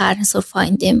my parents or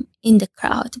find them in the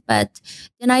crowd. But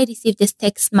then I received this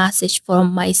text message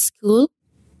from my school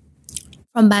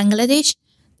from Bangladesh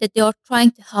that they are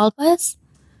trying to help us.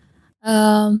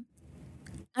 And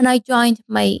I joined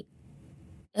my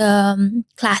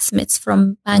classmates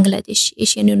from Bangladesh,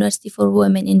 Asian University for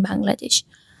Women in Bangladesh.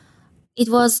 It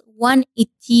was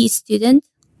 180 students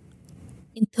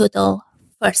in total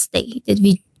first day that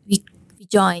we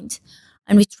joined,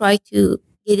 and we tried to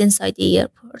get inside the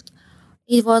airport.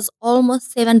 It was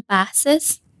almost 7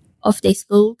 buses of the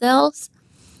school girls,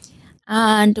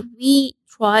 and we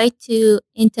tried to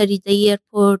enter the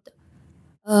airport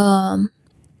 7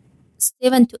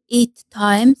 to 8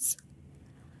 times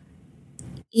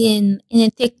in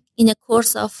a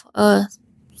course of 5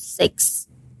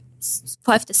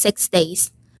 to 6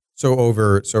 days. So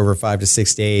over 5 to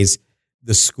 6 days,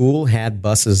 the school had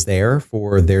buses there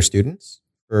for their students?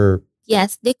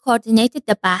 Yes, they coordinated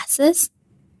the buses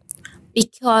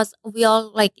because we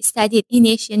all studied in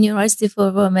Asian University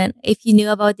for Women. If you knew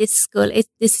about this school,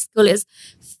 this school is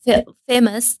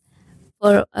famous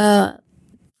for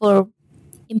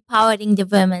empowering the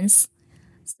women.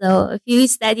 So if you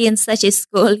study in such a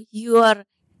school, you are a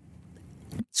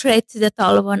threat to the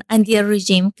Taliban and their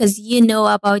regime because you know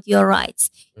about your rights.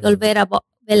 You're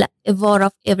well aware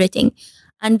of everything.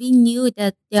 And we knew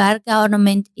that their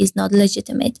government is not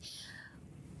legitimate.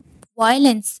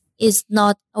 Violence is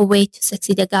not a way to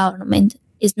succeed a government,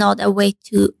 is not a way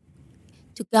to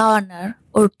govern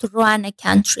or to run a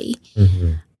country.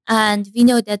 Mm-hmm. And we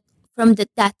know that from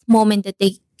that moment that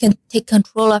they can take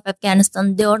control of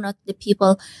Afghanistan, they are not the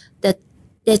people that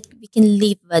we can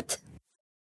live with.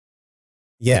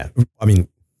 Yeah, I mean,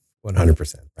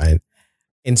 100%, right?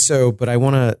 And so, but I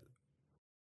want to,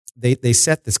 they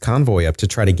set this convoy up to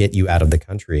try to get you out of the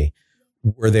country.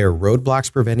 Were there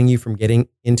roadblocks preventing you from getting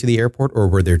into the airport, or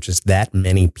were there just that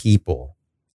many people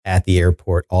at the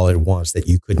airport all at once that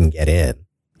you couldn't get in?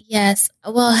 Yes,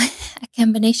 well, a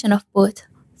combination of both.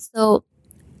 So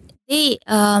they,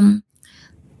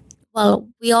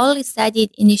 we all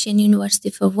studied in Asian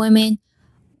University for Women.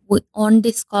 We earned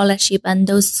the scholarship, and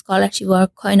those scholarships were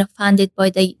kind of funded by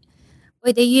the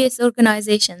US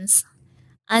organizations.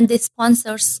 And the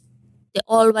sponsors, they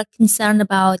all were concerned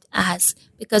about us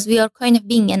because we are kind of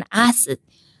being an asset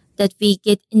that we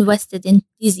get invested in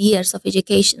these years of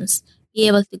educations, be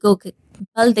able to go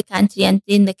build the country, and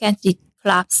then the country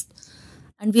collapsed.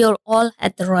 And we are all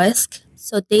at the risk.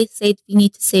 So they said we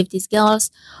need to save these girls.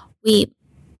 They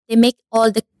make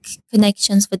all the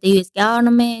connections with the US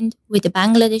government, with the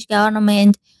Bangladesh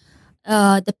government.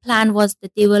 The plan was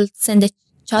that they will send a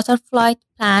charter flight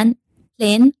plane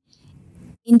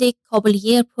in the Kabul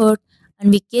airport,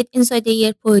 and we get inside the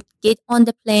airport, get on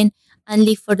the plane, and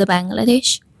leave for the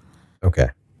Bangladesh. Okay.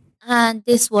 And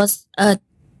this was the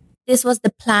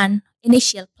plan,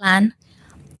 initial plan,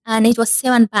 and it was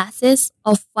 7 buses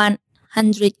of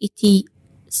 180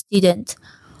 students.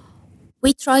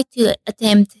 We tried to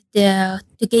attempt to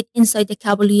get inside the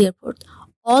Kabul airport.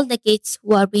 All the gates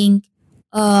were being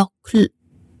guarded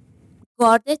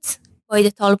by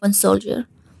the Taliban soldier,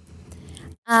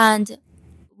 and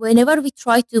whenever we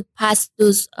tried to pass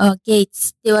those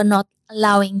gates, they were not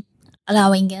allowing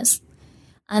us,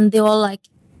 and they were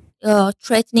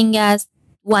threatening us.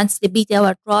 Once they beat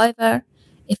our driver,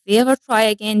 if we ever try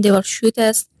again, they will shoot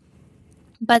us.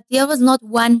 But there was not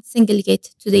one single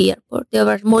gate to the airport. There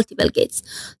were multiple gates.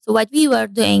 So what we were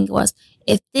doing was,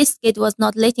 if this gate was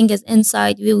not letting us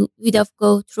inside, we would have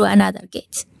go through another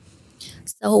gate.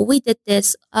 So we did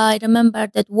this. I remember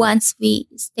that once we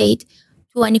stayed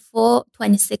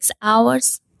 26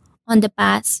 hours on the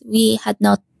bus. We had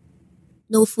no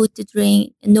food to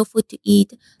drink, no food to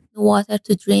eat, no water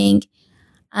to drink.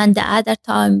 And the other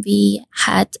time we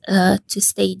had to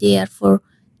stay there for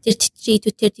 33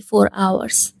 to 34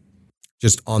 hours.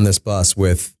 Just on this bus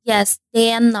with? Yes,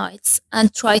 day and nights,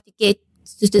 and try to get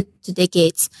to the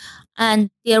gates.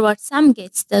 And there were some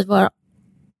gates that were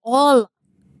all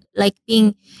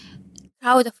being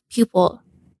crowd of people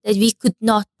that we could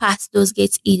not pass those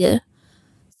gates either.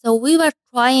 So we were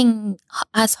trying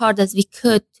as hard as we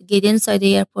could to get inside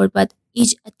the airport, but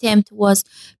each attempt was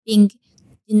being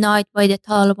denied by the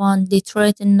Taliban. They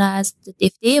threatened us that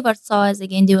if they ever saw us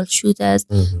again, they will shoot us.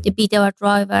 They beat our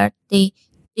driver. They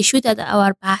shoot at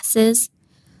our buses.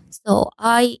 So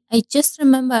I just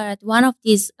remember at one of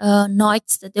these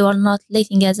nights that they were not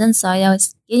letting us inside. I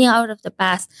was getting out of the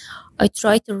bus. I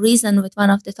tried to reason with one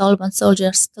of the Taliban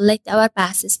soldiers to let our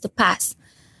buses to pass,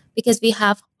 because we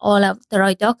have all of the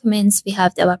right documents. We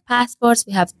have our passports,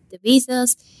 we have the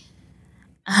visas,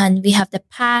 and we have the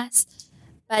pass.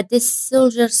 But these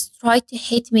soldiers tried to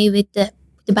hit me with the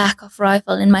back of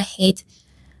rifle in my head.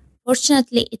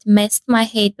 Fortunately, it missed my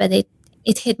head, but it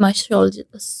hit my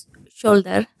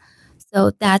shoulder.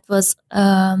 So that was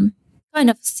kind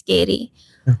of scary.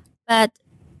 But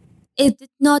it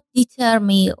did not deter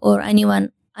me or any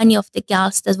of the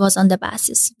girls that was on the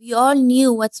buses. We all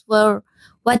knew what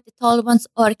the Taliban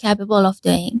are capable of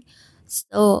doing.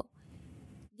 So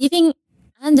living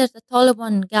under the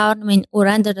Taliban government or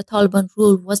under the Taliban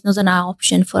rule was not an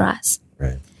option for us.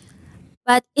 Right.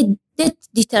 But it did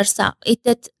deter some. It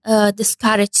did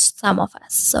discourage some of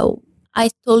us. So I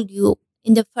told you,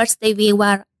 in the first day we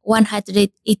were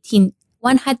 180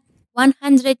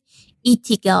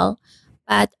 girls.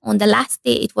 But on the last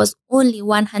day, it was only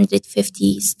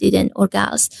 150 students or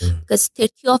girls, because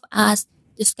 30 of us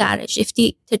discouraged.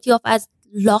 30 of us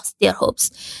lost their hopes.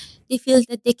 They feel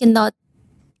that they cannot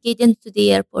get into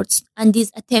the airports, and these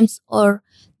attempts are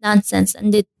nonsense,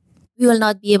 and that we will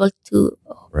not be able to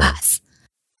pass.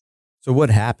 So what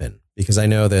happened? Because I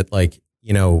know that,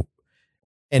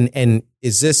 and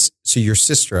is this, so your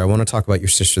sister, I want to talk about your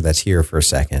sister that's here for a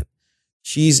second.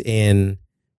 She's in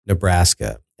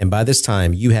Nebraska. And by this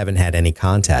time, you haven't had any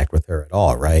contact with her at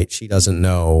all, right? She doesn't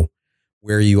know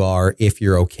where you are, if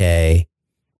you're okay,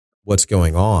 what's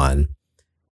going on.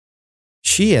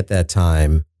 She, at that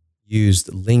time, used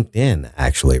LinkedIn,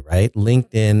 actually, right?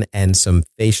 LinkedIn and some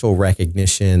facial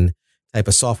recognition type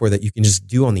of software that you can just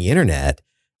do on the internet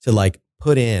to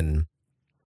put in.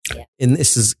 Yeah. And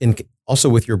this is also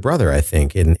with your brother, I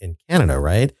think, in Canada,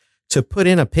 right? To put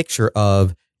in a picture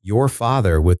of your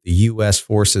father with the U.S.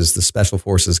 forces, the special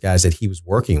forces guys that he was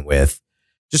working with,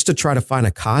 just to try to find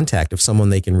a contact of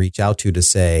someone they can reach out to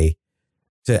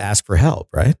ask for help,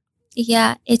 right?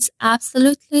 Yeah, it's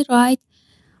absolutely right.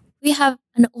 We have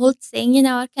an old saying in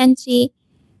our country,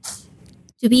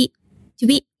 to be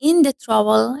in the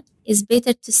trouble is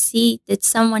better to see that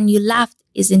someone you loved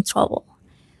is in trouble.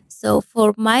 So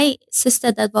for my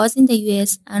sister that was in the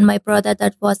U.S. and my brother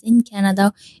that was in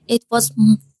Canada, it was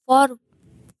far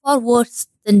worse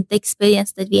than the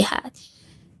experience that we had,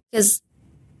 because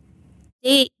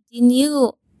they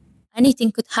knew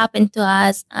anything could happen to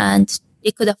us and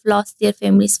they could have lost their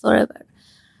families forever.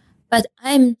 But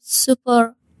I'm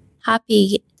super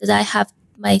happy that I have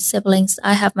my siblings.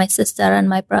 I have my sister and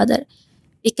my brother,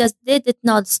 because they did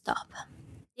not stop.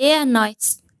 Day and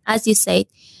nights, as you said,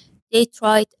 they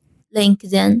tried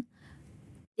LinkedIn.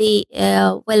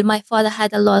 My father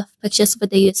had a lot of pictures with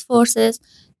the U.S. forces.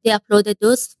 They uploaded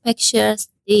those pictures.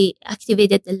 They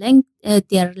activated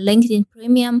their LinkedIn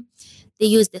Premium. They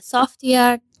used the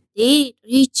software. They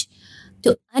reached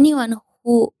to anyone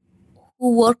who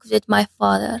worked with my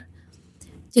father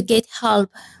to get help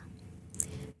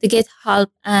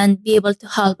and be able to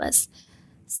help us.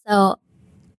 So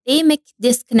they make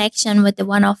this connection with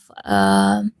one of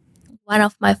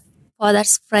my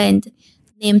father's friend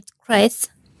named Chris,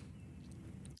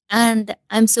 and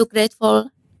I'm so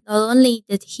grateful. Not only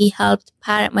did he help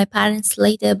my parents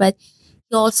later, but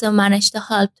he also managed to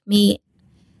help me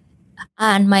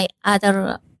and my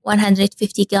other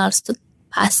 150 girls to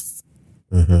pass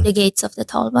the gates of the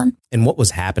Taliban. And what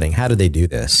was happening? How did they do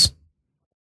this?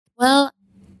 Well,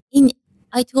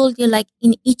 I told you,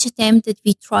 in each attempt that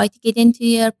we tried to get into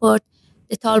the airport,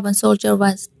 the Taliban soldier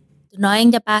was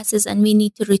denying the passes and we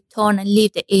need to return and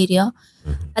leave the area.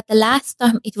 But the last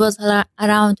time it was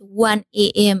around 1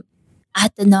 a.m.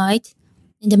 at the night,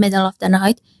 in the middle of the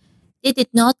night. They did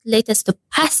not let us to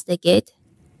pass the gate,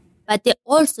 but they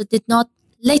also did not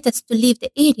let us to leave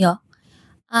the area.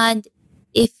 And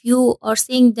if you are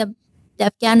seeing the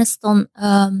Afghanistan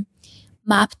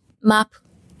map,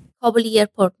 Kabul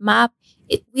airport map,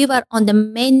 we were on the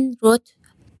main route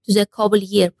to the Kabul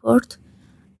airport,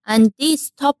 and they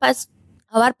stopped us,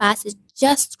 our passes,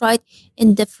 just right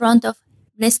in the front of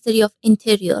Ministry of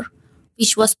Interior,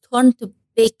 which was turned to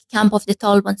big camp of the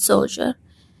Taliban soldier.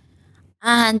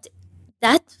 And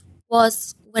that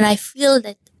was when I feel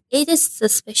that it is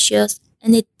suspicious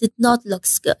and it did not look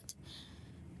good.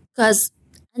 Because,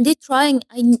 and they trying,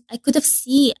 I could have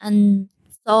seen and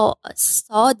saw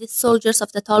the soldiers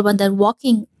of the Taliban that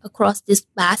walking across these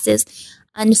buses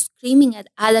and screaming at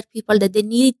other people that they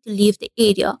needed to leave the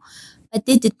area. but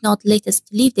they did not let us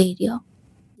to leave the area.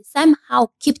 They somehow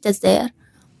kept us there.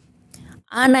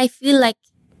 And I feel like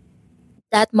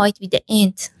that might be the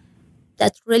end.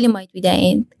 That really might be the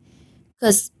end.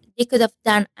 Because they could have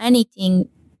done anything.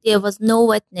 There was no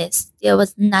witness. There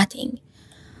was nothing.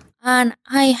 And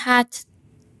I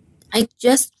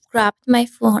just grabbed my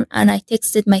phone and I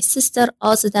texted my sister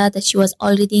also that she was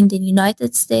already in the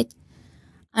United States.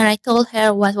 And I told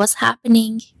her what was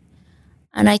happening.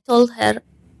 And I told her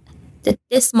that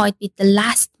this might be the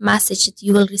last message that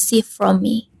you will receive from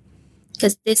me.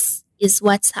 Because this is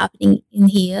what's happening in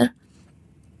here.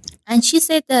 And she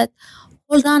said that,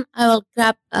 hold on, I'll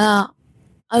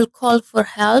call for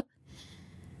help.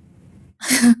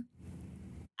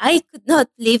 I could not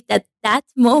believe that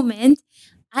moment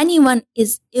anyone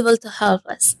is able to help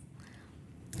us.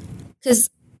 Because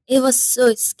it was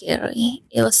so scary.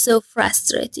 It was so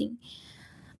frustrating.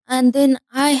 And then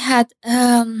I had,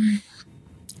 I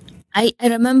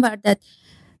remember that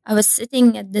I was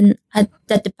sitting at the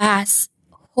bus,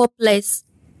 hopeless.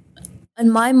 In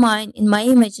my mind, in my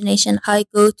imagination, I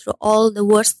go through all the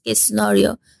worst case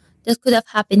scenario that could have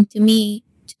happened to me,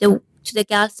 to the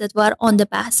girls that were on the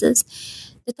buses.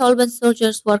 The Taliban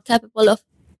soldiers were capable of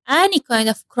any kind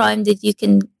of crime that you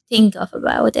can think of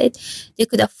about it. They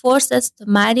could have forced us to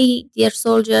marry their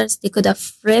soldiers. They could have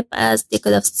raped us. They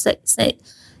could have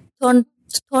torn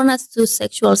us to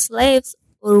sexual slaves,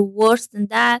 or worse than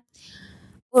that,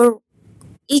 or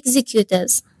execute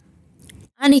us.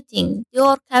 Anything. They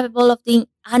are capable of doing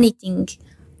anything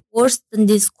worse than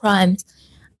these crimes.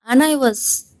 And I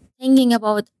was thinking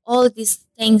about all these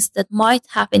things that might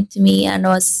happen to me, and I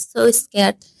was so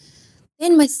scared.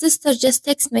 Then my sister just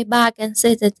texted me back and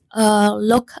said that,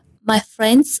 look, my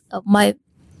friends, our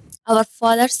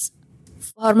father's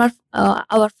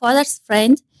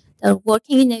friend that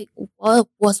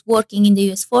was working in the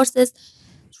U.S. forces,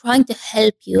 trying to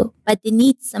help you, but they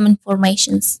need some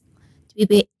informations to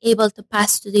be able to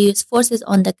pass to the U.S. forces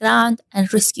on the ground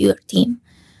and rescue your team.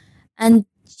 And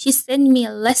she sent me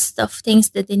a list of things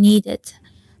that they needed.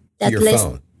 That your list,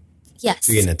 phone? Yes.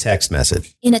 In a text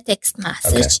message? In a text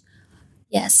message. Okay.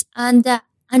 Yes. And the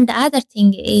other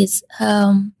thing is,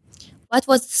 what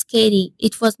was scary,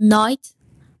 it was night.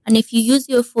 And if you use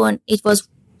your phone, it was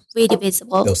very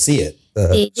visible. They'll see it.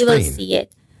 They will see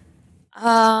it.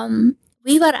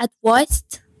 We were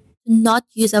advised to not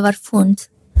use our cell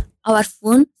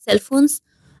phones,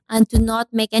 and to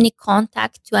not make any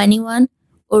contact to anyone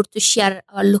or to share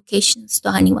our locations to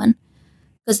anyone,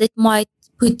 because it might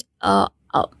put us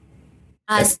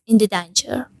in the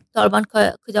danger. Taliban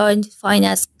could identify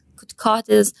us, could cause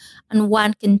us, and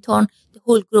one can turn the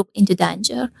whole group into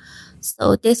danger.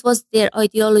 So this was their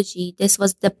ideology. This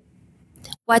was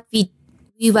what we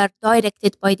were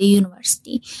directed by the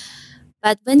university.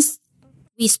 But once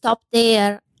we stopped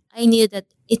there, I knew that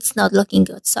it's not looking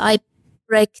good. So I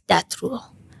break that rule.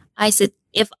 I said,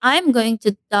 if I'm going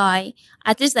to die,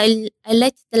 at least I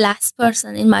let the last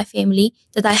person in my family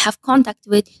that I have contact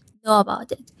with know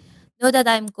about it. Know that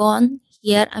I'm gone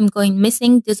here, I'm going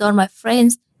missing, these are my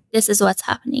friends, this is what's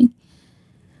happening.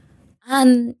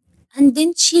 And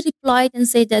then she replied and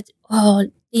said that,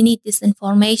 they need this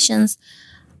information,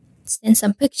 send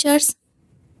some pictures.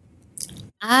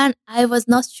 And I was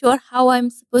not sure how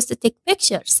I'm supposed to take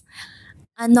pictures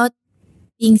and not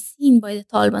being seen by the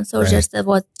Taliban soldiers that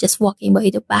was just walking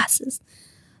by the buses.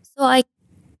 So I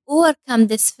overcome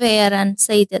this fear and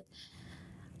say that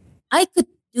I could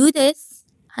do this,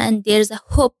 and there's a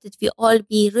hope that we all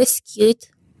be rescued,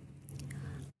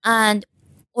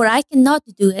 or I cannot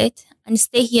do it and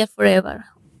stay here forever.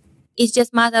 It's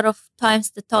just a matter of times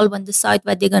the Taliban decide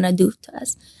what they're going to do to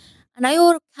us. And I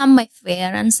overcome my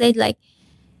fear and said, like,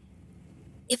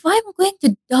 if I'm going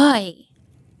to die,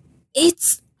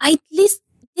 it's at least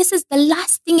this is the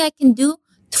last thing I can do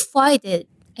to fight it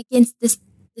against this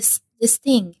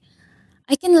thing.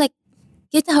 I can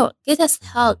get us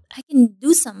help. I can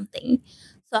do something.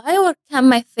 So I overcome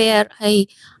my fear. I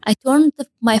turned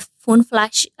my phone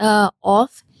flash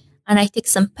off, and I took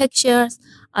some pictures.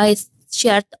 I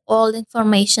shared all the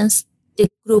information, the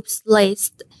group's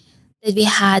list that we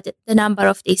had, the number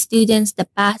of the students, the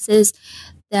passes,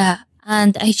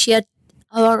 and I shared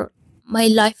my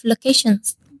live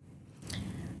locations.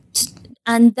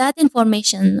 And that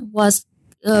information was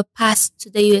passed to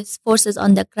the U.S. forces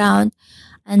on the ground,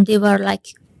 and they were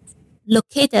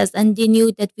locators, and they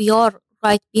knew that we are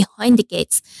right behind the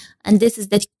gates, and this is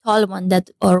the Taliban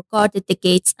that guarded the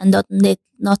gates and not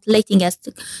letting us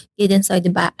to get inside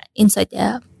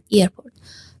the airport.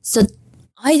 So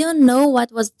I don't know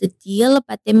what was the deal,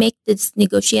 but they make this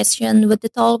negotiation with the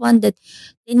Taliban that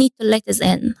they need to let us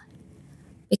in.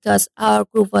 because our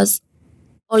group was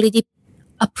already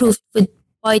approved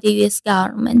by the US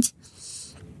government.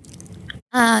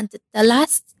 And the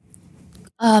last,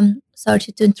 sorry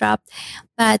to interrupt,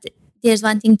 but there's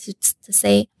one thing to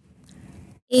say.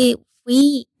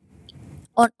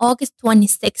 On August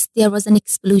 26th, there was an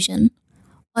explosion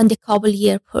on the Kabul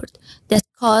airport that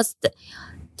caused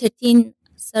 13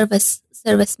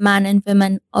 servicemen and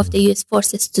women of the US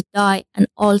forces to die, and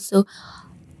also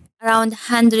around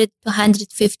 100 to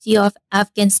 150 of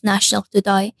Afghan's nationals to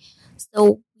die.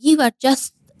 So we were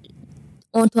just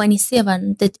on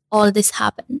 27 that all this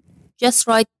happened, just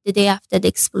right the day after the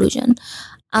explosion.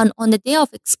 And on the day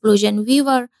of explosion, we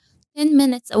were 10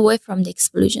 minutes away from the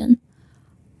explosion.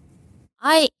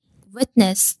 I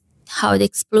witnessed how the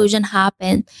explosion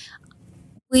happened.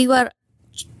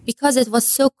 Because it was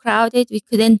so crowded, we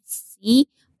couldn't see,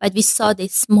 but we saw the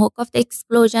smoke of the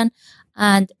explosion.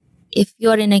 And if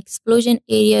you're in an explosion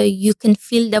area, you can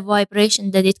feel the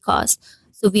vibration that it caused.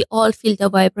 So we all feel the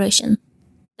vibration.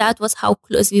 That was how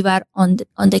close we were on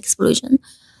the explosion.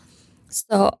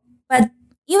 So, but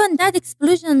even that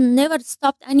explosion never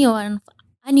stopped anyone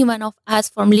of us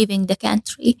from leaving the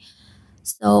country.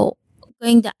 So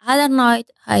going the other night,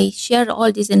 I shared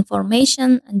all this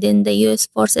information, and then the US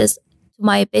forces, to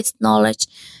my best knowledge,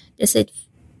 they said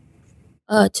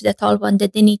to the Taliban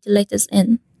that they need to let us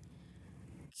in,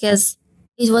 because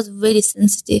it was very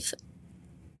sensitive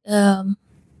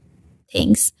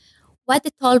things. What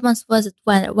the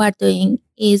Taliban were doing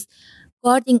is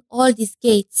guarding all these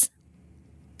gates.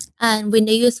 And when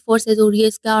the US forces or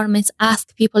US governments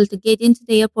ask people to get into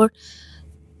the airport,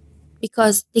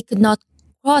 because they could not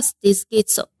cross these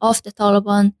gates of the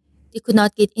Taliban, they could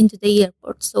not get into the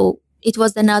airport. So it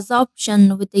was an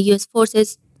assumption with the US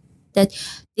forces that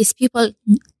these people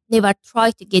never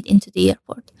tried to get into the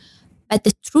airport. But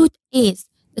the truth is,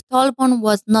 the Taliban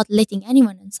was not letting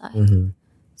anyone inside. Mm-hmm.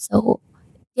 So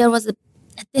there was a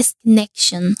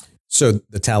disconnection. So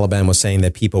the Taliban was saying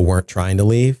that people weren't trying to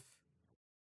leave?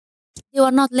 They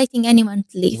were not letting anyone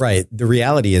leave. Right. The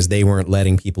reality is they weren't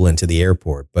letting people into the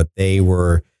airport, but they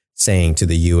were saying to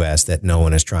the U.S. that no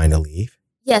one is trying to leave?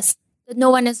 Yes, that no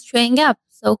one is showing up.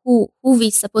 So who we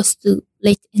supposed to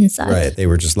let inside? Right. They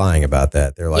were just lying about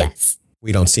that. They're like, yes,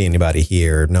 we don't see anybody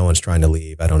here. No one's trying to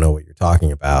leave. I don't know what you're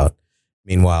talking about.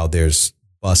 Meanwhile, there's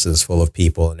buses full of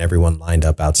people and everyone lined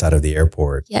up outside of the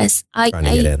airport. Yes, trying to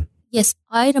get in. Yes,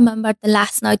 I remember the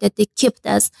last night that they kept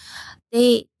us.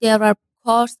 There were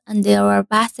cars and there were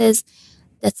buses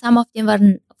that some of them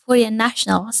were foreign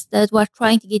nationals that were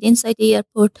trying to get inside the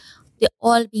airport. They're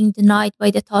all being denied by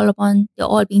the Taliban. They're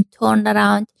all being turned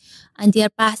around, and their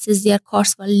buses, their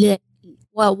cars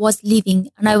was leaving.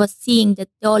 And I was seeing that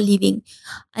they're all leaving,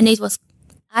 and it was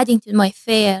adding to my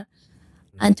fear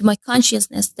and to my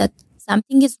consciousnness that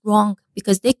something is wrong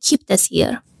because they kept us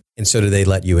here. And so did they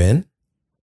let you in?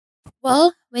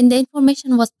 Well, when the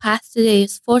information was passed to the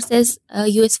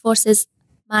US forces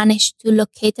managed to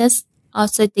locate us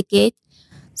outside the gate.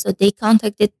 So they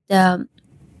contacted the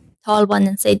Taliban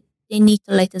and said they need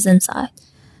to let us inside.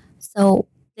 So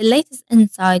they let us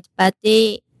inside, but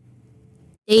they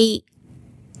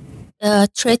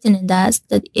threatened us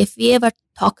that if we ever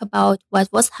talk about what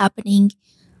was happening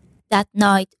that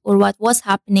night or what was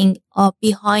happening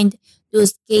behind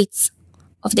those gates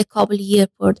of the Kabul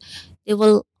airport, they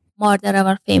will murder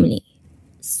our family.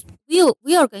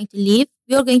 We are going to leave.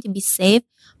 We are going to be safe.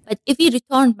 But if we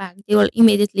return back, they will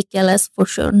immediately kill us for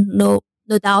sure. No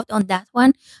doubt on that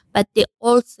one. But they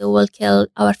also will kill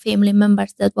our family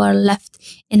members that were left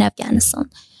in Afghanistan.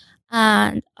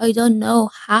 And I don't know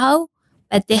how,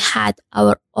 but they had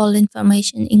our all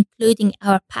information, including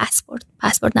our passport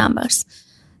numbers.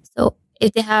 So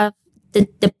if they have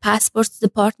the passports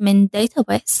department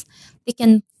database, they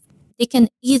can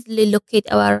easily locate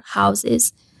our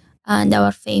houses and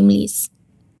our families,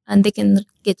 and they can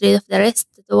get rid of the rest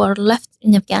that were left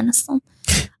in Afghanistan.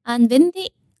 And when they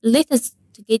let us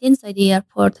to get inside the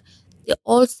airport, they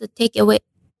also take away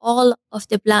all of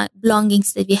the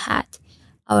belongings that we had,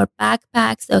 our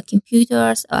backpacks, our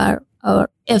computers, our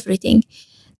everything.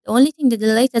 The only thing that they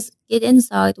let us get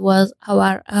inside was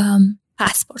our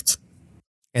passports.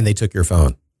 And they took your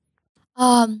phone?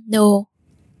 No,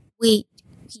 we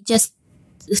just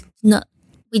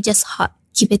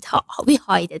keep it. We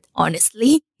hide it,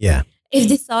 honestly. Yeah. If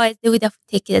they saw it, they would have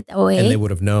taken it away. And they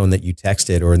would have known that you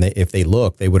texted, or if they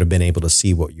looked, they would have been able to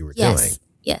see what you were doing.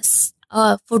 Yes.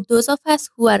 For those of us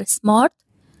who are smart,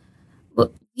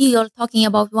 we are talking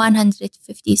about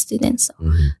 150 students. So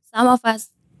some of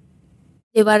us,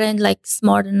 they weren't like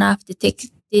smart enough to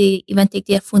even take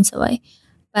their phones away.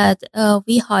 but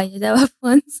we hid our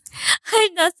phones.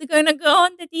 I'm not going to go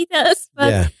on the details,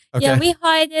 but we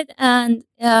hid it, and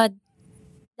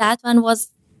that one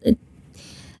was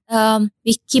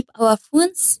we keep our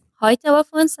phones, hide our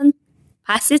phones, and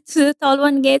pass it to the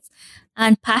Taliban gates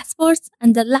and passports.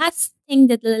 And the last thing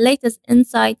that the latest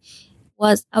inside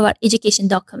was our education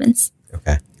documents.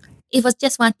 Okay. It was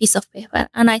just one piece of paper.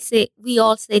 And we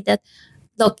all say that,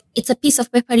 look, it's a piece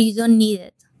of paper, you don't need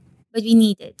it, but we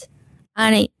need it.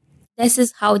 And this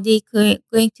is how they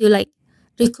going to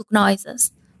recognize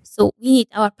us. So we need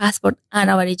our passport and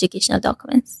our educational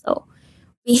documents. So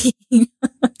we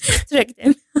tricked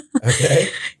them. Okay.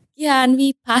 Yeah, and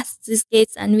we passed these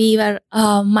gates, and we were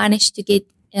managed to get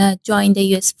join the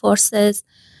U.S. forces,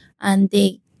 and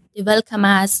they welcome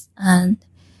us. And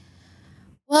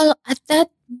well, at that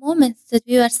moment that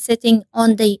we were sitting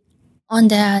on the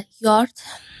yard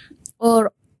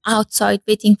or outside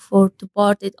waiting to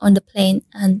board it on the plane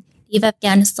and leave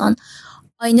Afghanistan,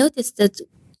 I noticed that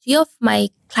 3 of my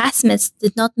classmates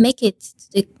did not make it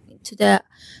to the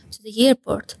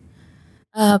airport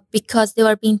because they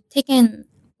were being taken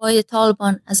by the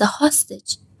Taliban as a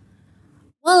hostage.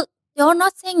 Well, they are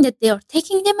not saying that they are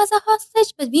taking them as a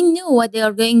hostage, but we knew what they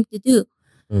are going to do.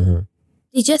 Mm-hmm.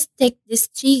 They just take these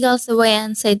 3 girls away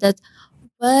and say that,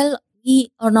 well,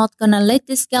 we are not going to let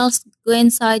these girls go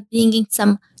inside, bringing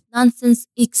some nonsense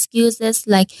excuses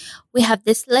like we have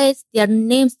this list, their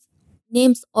names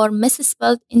are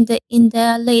misspelled in the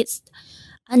list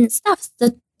and stuff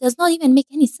that does not even make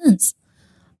any sense.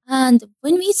 And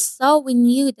when I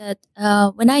knew that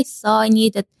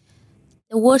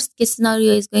the worst case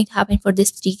scenario is going to happen for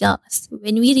these 3 girls.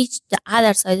 When we reached the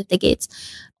other side of the gates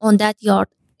on that yard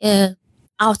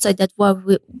outside that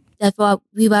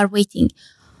we were waiting,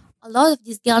 a lot of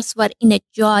these girls were in a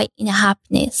joy, in a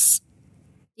happiness.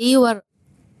 They were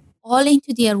all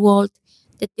into their world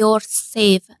that they were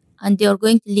safe and they are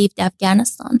going to leave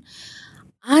Afghanistan.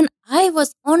 And I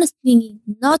was honestly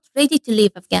not ready to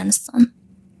leave Afghanistan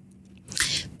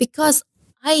because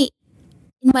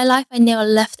in my life, I never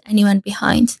left anyone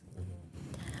behind.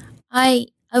 I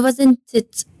wasn't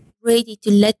ready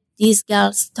to let these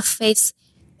girls to face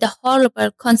the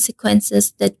horrible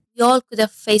consequences that we all could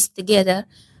have faced together.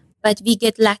 But we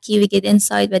get lucky, we get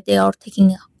inside, but they are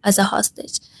taken as a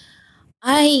hostage.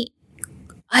 I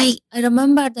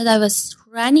remember that I was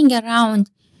running around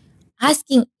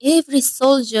asking every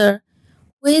soldier,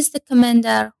 who is the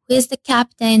commander, who is the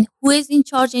captain, who is in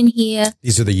charge in here.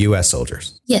 These are the U.S.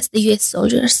 soldiers? Yes, the U.S.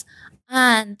 soldiers.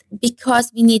 And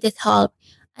because we needed help.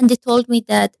 And they told me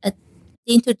that they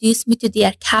introduced me to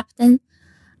their captain.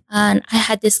 And I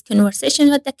had this conversation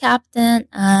with the captain,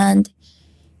 and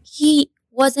he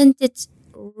wasn't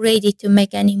ready to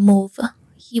make any move.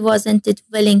 He wasn't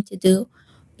willing to do,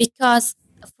 because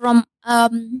from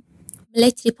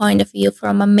military point of view,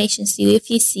 from a missions if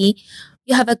you see,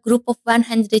 you have a group of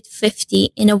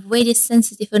 150 in a very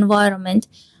sensitive environment,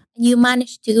 and you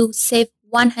manage to save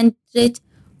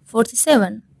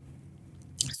 147.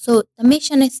 So the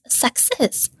mission is a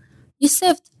success. You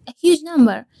saved a huge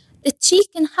number. The cheat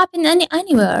can happen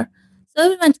anywhere. So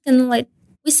everyone can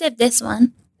we saved this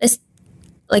one.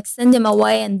 Let's send him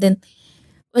away, and then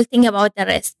we'll think about the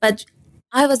rest. But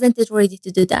I wasn't ready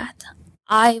to do that.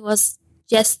 I was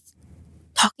just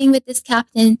talking with this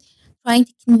captain, trying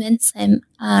to convince him.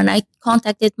 And I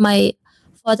contacted my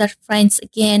father friends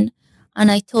again,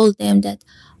 and I told them that,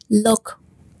 look,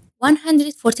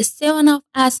 147 of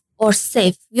us are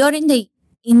safe. We are in a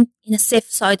safe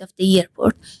side of the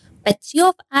airport, but 3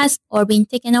 of us are being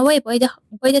taken away by the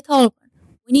Taliban.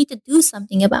 We need to do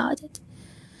something about it.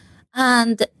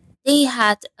 And they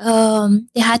had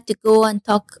to go and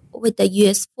talk with the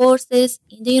U.S. forces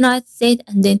in the United States,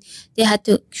 and then they had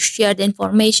to share the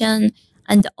information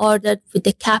and the order with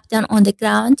the captain on the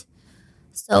ground.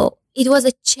 So it was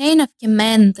a chain of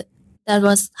command that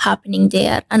was happening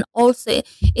there. And also,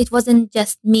 it wasn't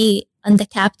just me and the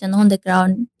captain on the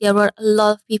ground. There were a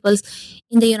lot of people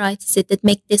in the United States that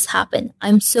make this happen.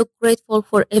 I'm so grateful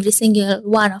for every single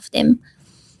one of them.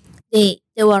 They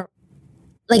were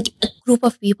like a group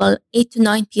of people, 8 to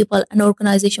 9 people, an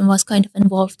organization was kind of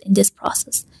involved in this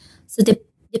process. So they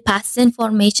passed the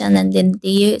information, and then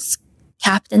the US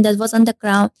captain that was on the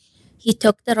ground, he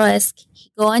took the risk.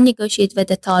 He go and negotiate with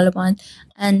the Taliban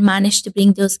and managed to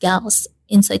bring those girls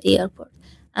inside the airport.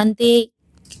 And they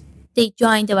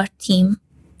joined our team,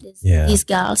 these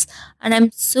girls. And I'm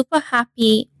super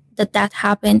happy that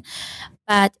happened.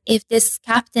 But if this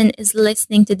captain is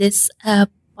listening to this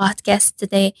podcast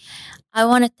today, I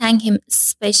want to thank him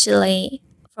especially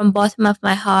from bottom of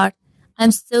my heart.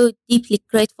 I'm so deeply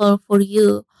grateful for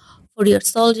you, for your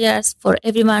soldiers, for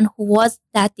everyone who was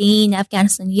that day in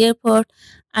Afghanistan airport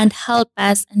and help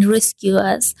us and rescue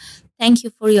us. Thank you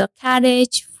for your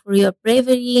courage, for your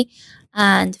bravery,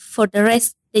 and for the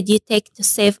risk that you take to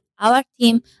save our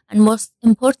team, and most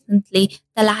importantly,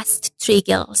 the last 3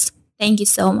 girls. Thank you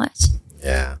so much.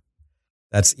 Yeah.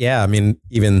 I mean,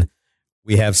 even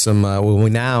we have some, we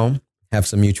now have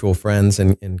some mutual friends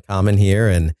in common here,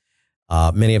 and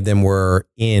many of them were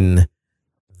in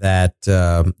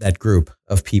that group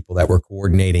of people that were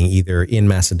coordinating either in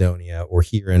Macedonia or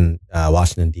here in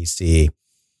Washington, D.C.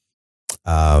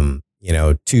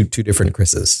 Two different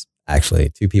Chris's, actually,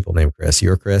 2 people named Chris.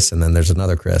 You're Chris, and then there's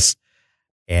another Chris.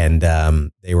 And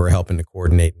they were helping to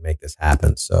coordinate and make this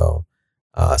happen. So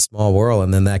a small world,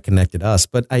 and then that connected us.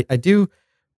 But how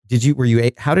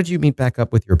did you meet back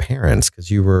up with your parents? Because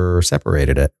you were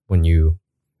separated when you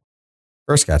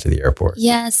first got to the airport.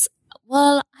 Yes.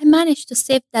 Well, I managed to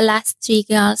save the last 3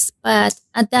 girls, but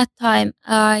at that time,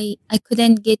 I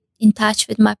couldn't get in touch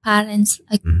with my parents.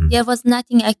 There was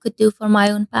nothing I could do for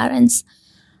my own parents.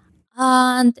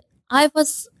 And I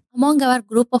was among our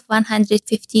group of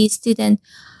 150 students.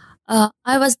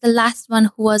 I was the last one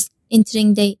who was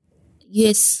entering the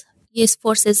U.S.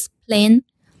 Forces plane.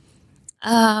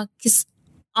 Because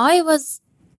I was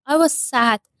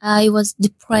sad. I was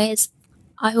depressed.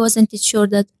 I wasn't sure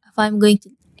that if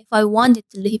I wanted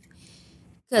to leave,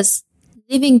 because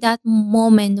leaving that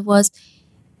moment was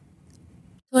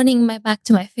turning my back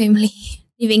to my family,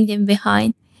 leaving them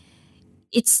behind.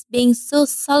 It's being so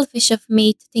selfish of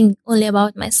me to think only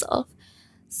about myself.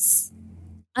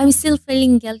 I'm still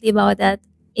feeling guilty about that.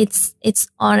 It's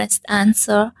honest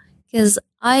answer, because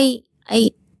I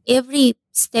every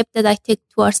step that I took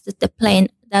towards the plane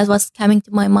that was coming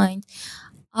to my mind,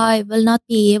 I will not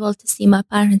be able to see my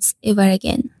parents ever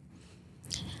again.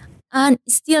 And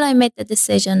still I made the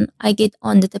decision. I get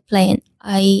on the plane.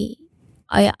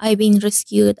 I've been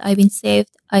rescued. I've been saved.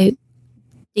 The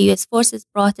U.S. forces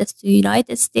brought us to the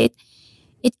United States.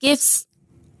 It gives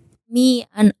me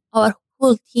and our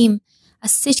whole team a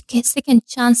second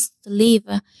chance to live,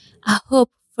 a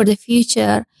hope for the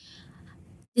future.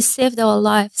 They saved our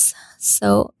lives.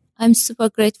 So I'm super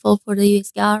grateful for the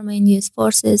U.S. government, U.S.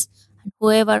 forces, and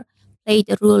whoever played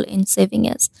a role in saving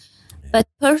us. But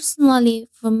personally,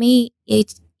 for me,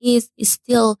 it is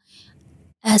still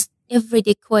as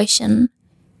everyday question.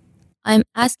 I'm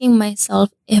asking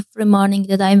myself every morning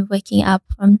that I'm waking up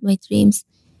from my dreams,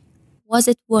 was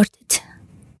it worth it to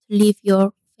leave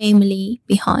your family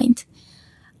behind?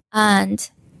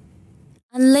 And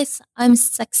unless I'm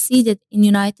succeeded in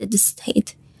United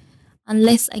States,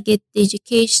 unless I get the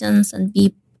educations and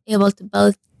be able to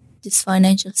build this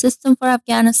financial system for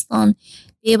Afghanistan,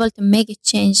 be able to make a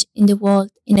change in the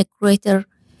world in a greater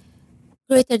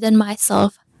than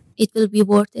myself, it will be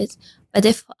worth it. But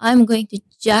if I'm going to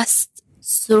just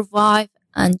survive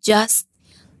and just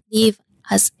live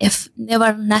as if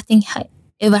nothing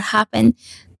ever happened,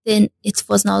 then it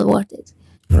was not worth it.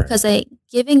 Right. Because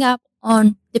giving up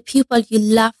on the people you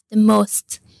love the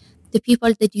most, the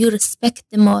people that you respect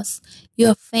the most,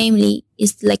 your family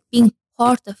is like being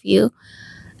part of you,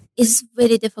 is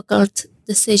very difficult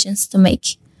decisions to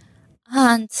make.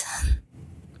 And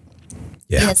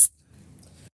yes.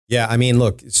 Yeah, I mean,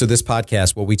 look, so this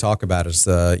podcast, what we talk about is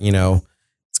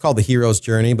it's called The Hero's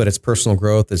Journey, but it's personal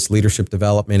growth, it's leadership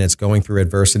development, it's going through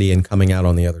adversity and coming out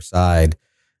on the other side,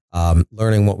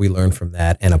 learning what we learned from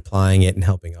that and applying it and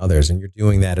helping others. And you're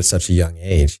doing that at such a young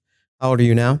age. How old are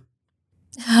you now?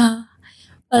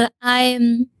 Well,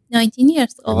 I'm 19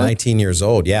 years old. 19 years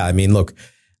old. Yeah. I mean, look,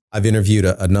 I've interviewed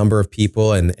a number of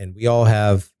people and we all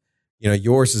have,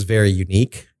 yours is very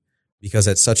unique because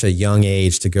at such a young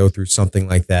age to go through something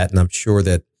like that. And I'm sure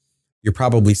that you're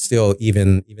probably still,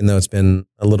 even though it's been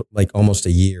a little, like almost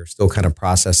a year, still kind of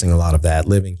processing a lot of that,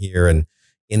 living here and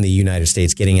in the United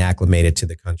States, getting acclimated to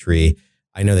the country.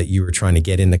 I know that you were trying to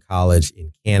get into college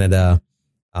in Canada,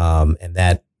 and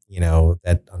that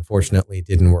unfortunately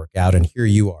didn't work out. And here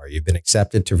you are, you've been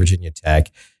accepted to Virginia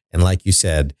Tech. And like you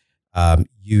said, I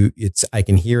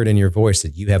can hear it in your voice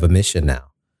that you have a mission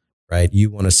now, right?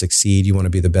 You want to succeed. You want to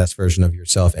be the best version of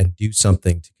yourself and do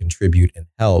something to contribute and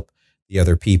help the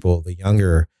other people, the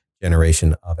younger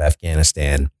generation of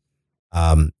Afghanistan.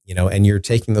 And you're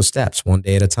taking those steps one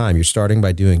day at a time. You're starting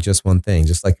by doing just one thing,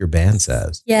 just like your band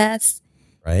says. Yes.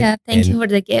 Right. Yeah. Thank you for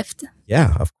the gift.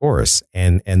 Yeah, of course.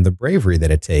 And the bravery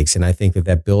that it takes. And I think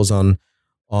that builds on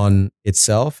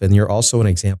itself. And you're also an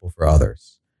example for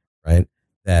others, right?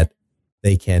 That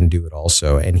they can do it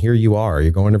also. And here you are,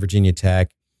 you're going to Virginia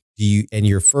Tech. And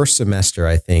your first semester,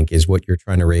 I think, is what you're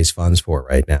trying to raise funds for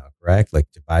right now, correct?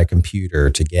 Like to buy a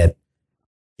computer, to get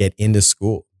get into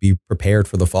school, be prepared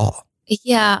for the fall?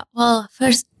 Yeah, well,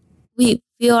 first, we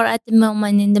are at the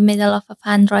moment in the middle of a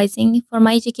fundraising for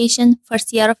my education,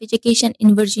 first year of education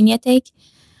in Virginia Tech.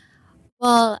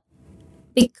 Well,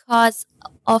 because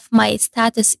of my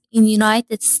status in the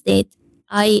United States,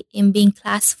 I am being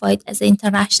classified as an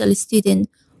international student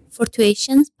for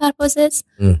tuition purposes.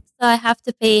 So I have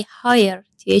to pay higher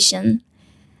tuition.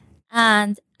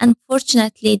 And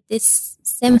unfortunately, this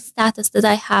same status that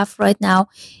I have right now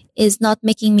is not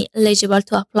making me eligible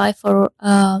to apply for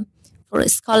a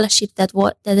scholarship that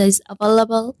is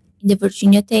available in the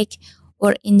Virginia Tech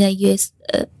or in the US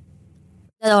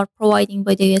that are providing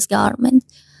by the US government.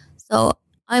 So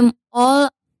I'm all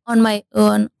on my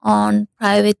own on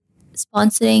private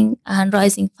sponsoring and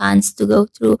raising funds to go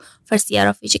through first year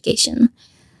of education.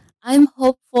 I'm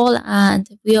hopeful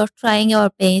and we are trying our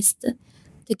best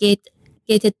to get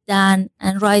it done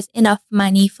and raise enough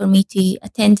money for me to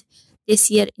attend this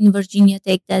year in Virginia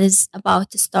Tech that is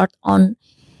about to start on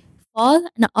fall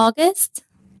in August.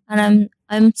 And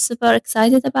I'm super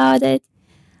excited about it.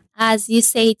 As you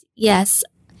said, yes,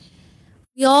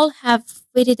 we all have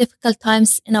very difficult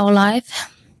times in our life,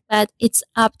 but it's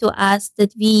up to us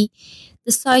that we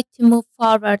decide to move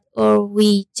forward or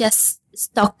we just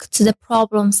stuck to the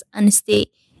problems and stay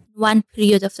one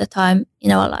period of the time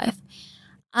in our life.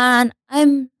 And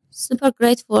I'm super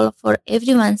grateful for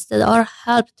everyone that are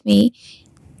helped me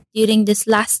during this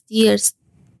last years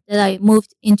that I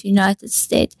moved into United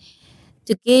States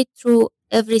to get through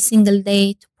every single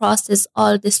day, to process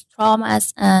all these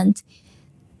traumas and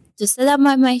to set up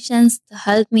my missions, to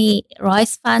help me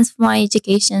raise funds for my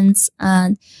educations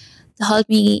and to help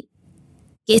me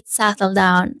get settled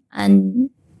down and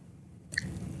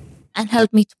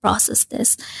help me to process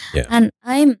this. Yeah. And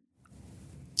I'm,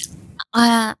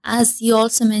 as you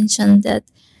also mentioned that,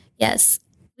 yes,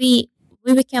 we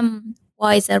become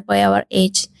wiser by our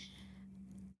age.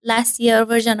 Last year,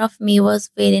 version of me was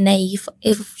very naive.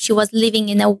 If she was living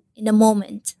in a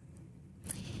moment,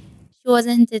 she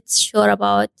wasn't sure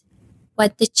about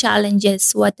what the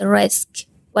challenges, what the risk,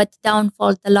 what the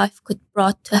downfall the life could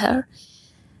brought to her.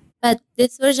 But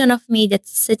this version of me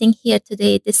that's sitting here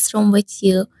today, this room with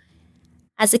you,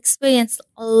 has experienced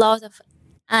a lot of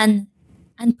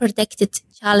unpredicted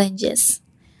challenges.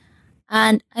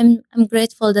 And I'm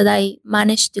grateful that I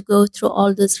managed to go through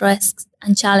all those risks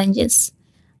and challenges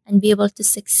and be able to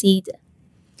succeed.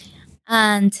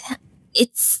 And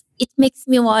it makes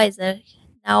me wiser.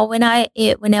 Now,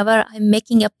 whenever I'm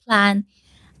making a plan,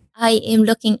 I am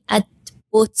looking at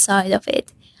both sides of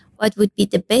it. What would be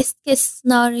the best case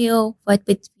scenario? What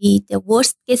would be the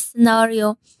worst case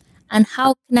scenario? And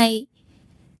how can I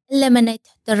eliminate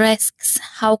the risks?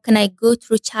 How can I go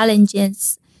through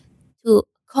challenges to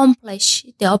accomplish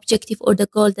the objective or the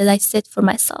goal that I set for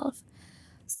myself?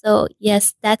 So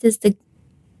yes, that is the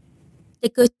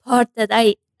good part that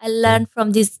I learned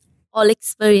from this all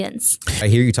experience. I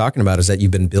hear you talking about is that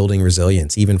you've been building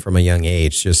resilience even from a young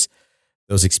age. Just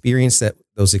those experiences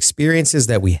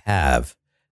that we have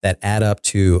that add up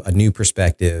to a new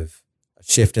perspective, a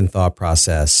shift in thought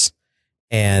process.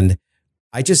 And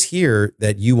I just hear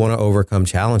that you want to overcome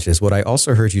challenges. What I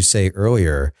also heard you say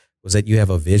earlier was that you have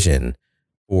a vision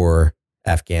for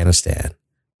Afghanistan.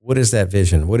 What is that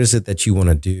vision? What is it that you want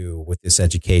to do with this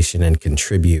education and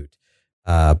contribute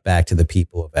back to the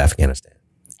people of Afghanistan?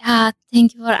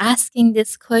 Thank you for asking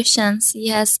these questions.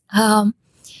 Yes. Well,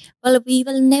 we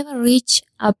will never reach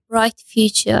a bright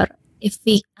future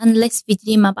unless we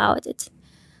dream about it.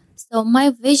 So my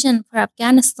vision for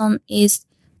Afghanistan is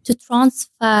to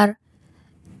transfer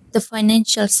the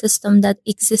financial system that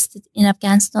existed in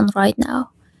Afghanistan right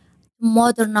now, to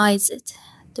modernize it,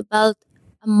 to build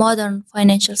a modern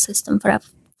financial system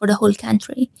for the whole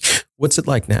country. What's it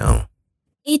like now?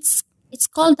 It's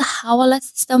called the Hawala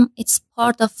system. It's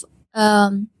part of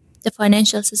the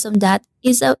financial system that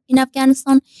is in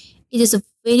Afghanistan. It is a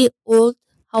very old.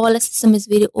 Hawala system is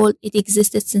very old. It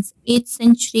existed since 8th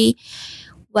century.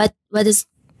 What is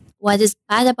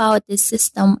bad about this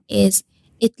system is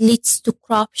it leads to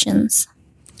corruptions.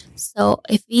 So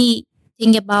if we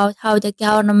think about how the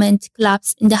government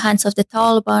collapsed in the hands of the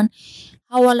Taliban,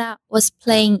 Hawala was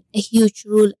playing a huge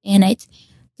role in it,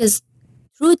 because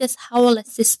through this Hawala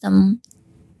system,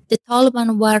 the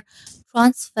Taliban were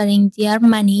transferring their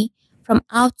money from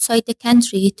outside the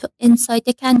country to inside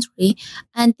the country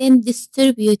and then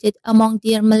distributed among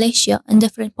their militia in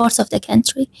different parts of the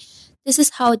country. This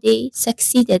is how they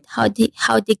succeeded, how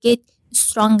they get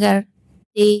stronger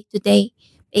day-to-day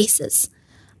basis.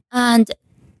 And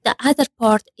the other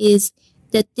part is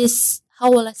that this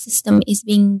Hawala system is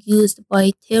being used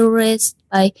by terrorists,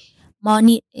 by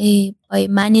money it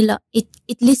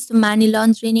leads to money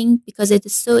laundering because it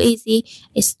is so easy.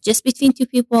 It's just between two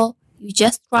people. You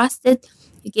just trust it.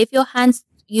 You give your hands.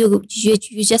 You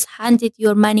just handed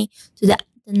your money to the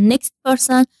next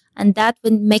person, and that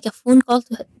would make a phone call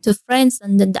to friends,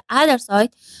 and then the other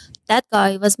side, that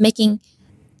guy was making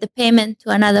the payment to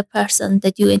another person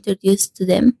that you introduced to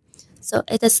them. So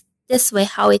it is this way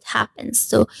how it happens.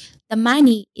 So the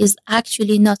money is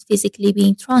actually not physically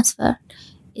being transferred.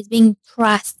 It's being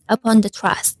trust upon the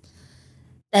trust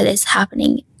that is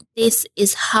happening. This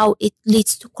is how it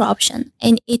leads to corruption.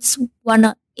 And it's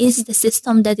is the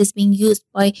system that is being used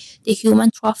by the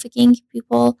human trafficking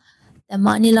people, the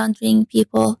money laundering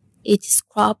people. It's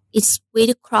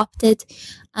very corrupted,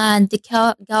 and the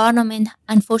government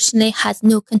unfortunately has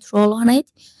no control on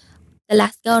it. The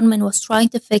last government was trying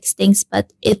to fix things,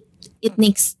 but it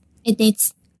needs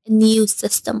a new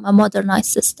system, a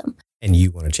modernized system. And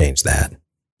you want to change that?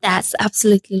 That's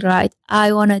absolutely right.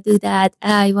 I want to do that.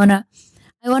 I want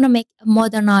to make a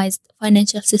modernized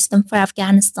financial system for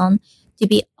Afghanistan to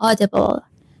be audible.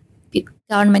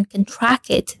 Government can track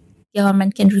it.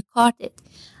 Government can record it.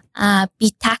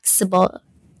 Be taxable.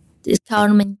 The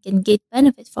government can get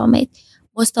benefit from it.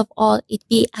 Most of all, it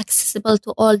be accessible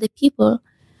to all the people.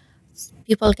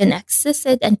 People can access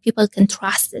it and people can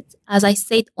trust it. As I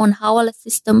said, on Hawala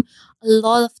system, a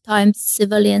lot of times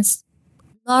civilians,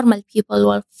 normal people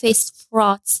will face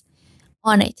frauds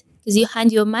on it. Because you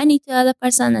hand your money to the other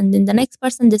person and then the next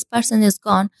person, this person is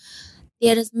gone.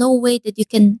 There is no way that you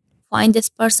can find this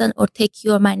person or take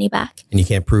your money back. And you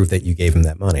can't prove that you gave him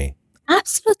that money.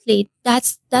 Absolutely.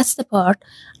 That's the part.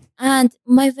 And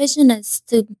my vision is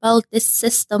to build this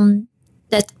system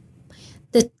that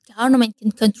the government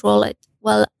can control it.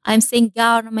 Well, I'm saying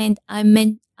government, I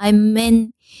mean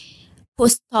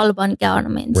post-Taliban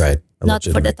government. Right. Not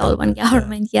for the Taliban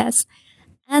government, yes.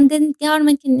 And then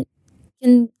government can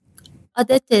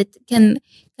audit it, can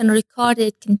record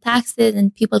it, can tax it,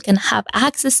 and people can have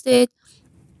access to it.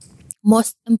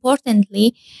 Most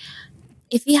importantly,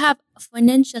 if we have a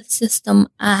financial system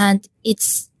and it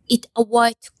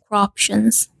avoids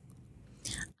corruptions,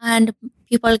 and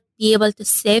people be able to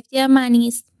save their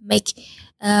monies, make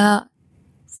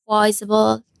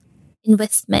advisable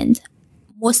investment.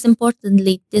 Most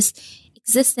importantly, this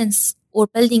existence or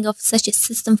building of such a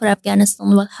system for Afghanistan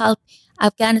will help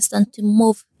Afghanistan to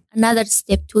move another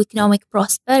step to economic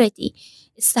prosperity,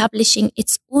 establishing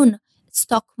its own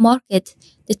stock market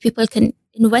that people can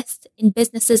invest in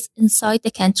businesses inside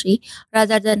the country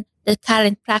rather than the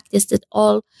current practice that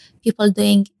all people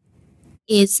doing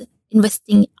is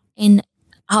investing in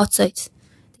outside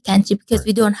the country because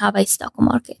we don't have a stock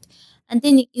market. And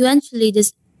then eventually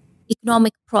this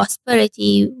economic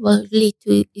prosperity will lead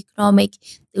to economic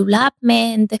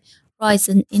development, rise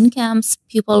in incomes,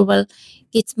 people will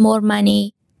get more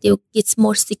money, they get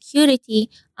more security,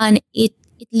 and it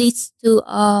leads to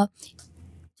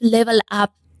level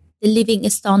up the living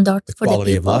standard for the people.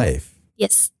 Quality of life.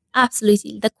 Yes,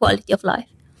 absolutely, the quality of life.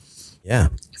 Yeah.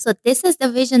 So this is the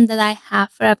vision that I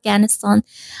have for Afghanistan,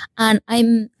 and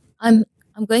I'm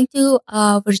going to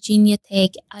Virginia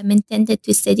Tech. I'm intended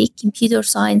to study computer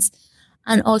science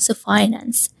and also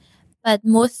finance. But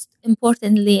most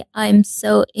importantly, I'm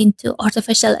so into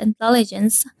artificial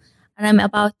intelligence, and I'm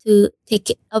about to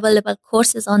take available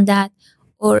courses on that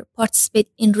or participate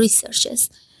in researches.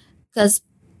 Because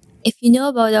if you know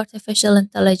about artificial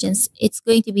intelligence, it's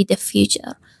going to be the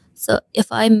future. So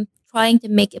if I'm trying to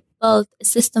build a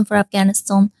system for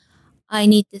Afghanistan, I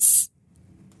need this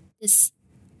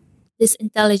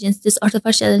intelligence, this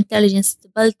artificial intelligence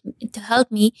to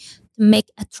help me to make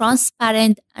a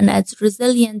transparent and as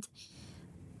resilient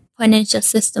financial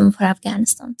system for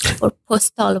Afghanistan, for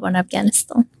post-Taliban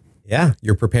Afghanistan. Yeah,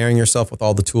 you're preparing yourself with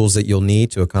all the tools that you'll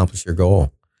need to accomplish your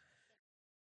goal.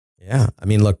 Yeah, I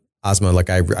mean, look, Asma,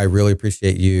 I really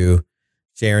appreciate you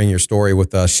sharing your story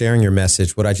with us, sharing your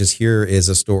message. What I just hear is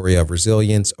a story of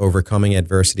resilience, overcoming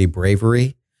adversity,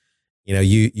 bravery. You know,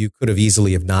 you could have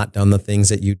easily have not done the things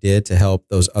that you did to help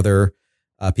those other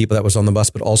people that was on the bus,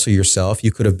 but also yourself.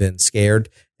 You could have been scared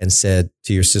and said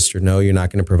to your sister, no, you're not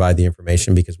going to provide the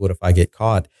information because what if I get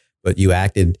caught? But you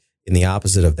acted in the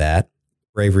opposite of that.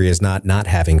 Bravery is not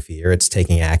having fear. It's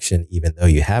taking action even though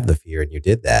you have the fear, and you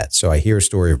did that. So I hear a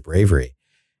story of bravery,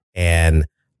 and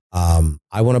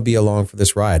I want to be along for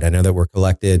this ride. I know that we're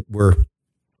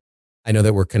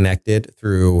connected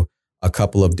through a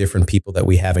couple of different people that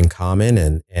we have in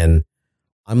common, and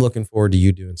I'm looking forward to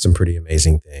you doing some pretty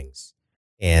amazing things.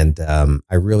 And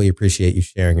I really appreciate you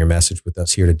sharing your message with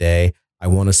us here today. I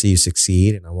want to see you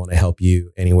succeed, and I want to help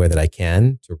you any way that I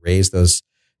can to raise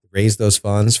those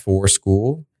funds for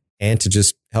school and to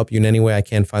just help you in any way I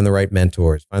can, find the right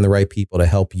mentors, find the right people to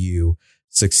help you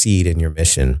succeed in your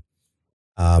mission.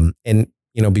 And,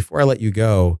 before I let you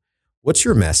go, what's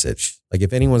your message? Like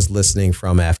if anyone's listening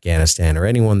from Afghanistan or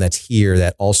anyone that's here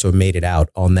that also made it out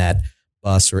on that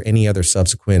bus or any other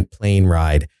subsequent plane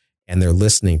ride, and they're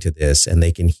listening to this and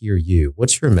they can hear you,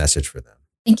 what's your message for them?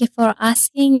 Thank you for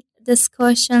asking these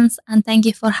questions, and thank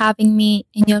you for having me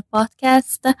in your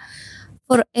podcast.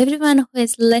 For everyone who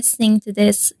is listening to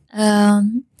this,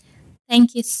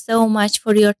 thank you so much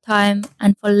for your time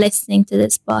and for listening to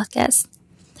this podcast.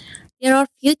 There are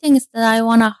a few things that I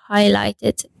want to highlight.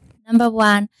 Number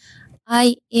one,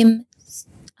 I'm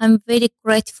very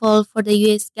grateful for the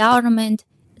U.S. government,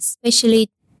 especially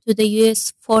to the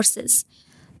U.S. forces,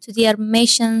 to their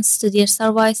missions, to their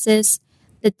services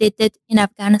that they did in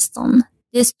Afghanistan.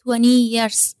 These 20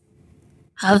 years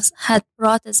had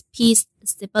brought us peace,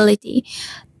 stability,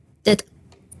 that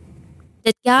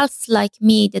girls like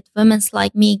me, that women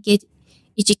like me get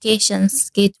educations,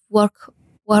 get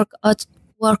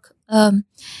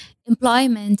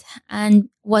employment, and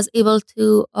was able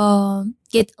to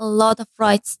get a lot of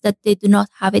rights that they do not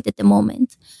have it at the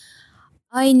moment.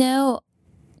 I know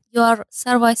your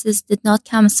services did not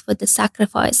come with the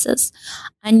sacrifices,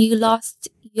 and you lost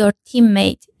your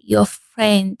teammate, your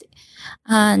friend,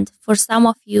 and for some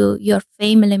of you, your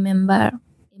family member.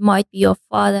 It might be your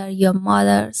father, your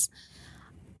mothers.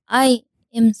 I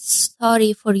am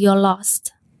sorry for your loss.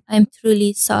 I'm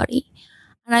truly sorry.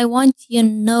 And I want you to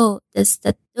know this,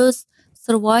 that those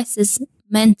services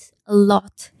meant a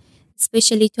lot,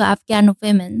 especially to Afghan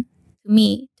women, to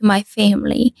me, to my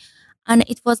family. And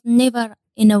it was never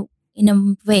in a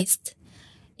waste.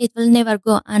 It will never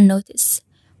go unnoticed.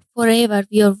 Forever,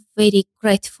 we are very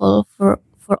grateful for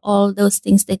all those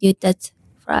things that you did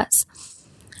for us.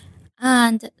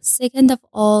 And second of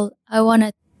all, I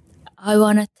wanna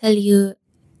tell you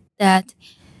that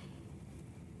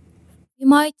you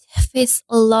might face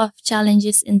a lot of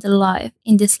challenges in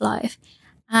this life,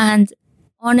 and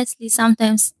honestly,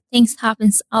 sometimes things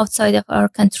happen outside of our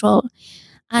control,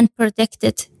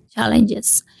 unpredicted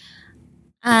challenges,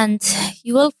 and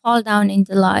you will fall down in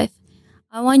the life.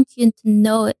 I want you to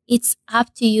know it's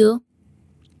up to you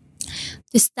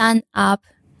to stand up,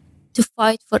 to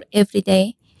fight for every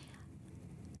day.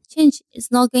 Change is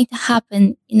not going to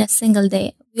happen in a single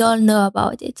day. We all know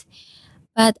about it.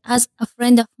 But as a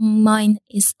friend of mine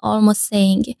is almost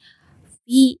saying,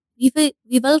 we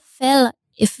will fail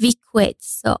if we quit.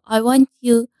 So I want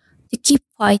you to keep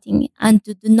fighting and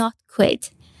to do not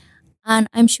quit. And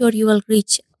I'm sure you will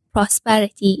reach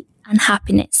prosperity and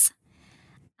happiness.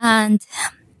 And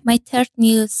my third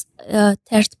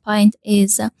point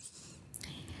is,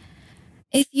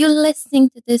 if you're listening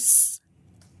to this,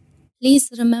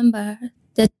 please remember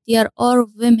that there are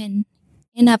women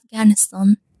in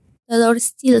Afghanistan that are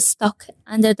still stuck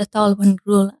under the Taliban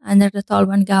rule, under the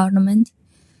Taliban government.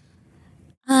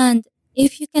 And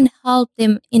if you can help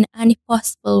them in any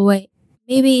possible way,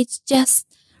 maybe it's just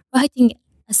writing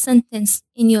a sentence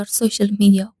in your social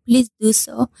media, please do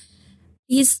so.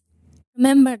 Please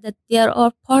remember that they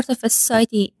are part of a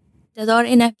society that are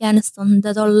in Afghanistan,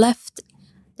 that are left,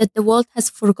 that the world has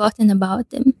forgotten about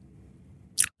them.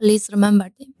 Please remember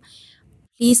them.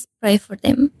 Please pray for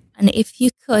them. And if you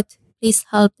could, please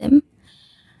help them.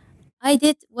 I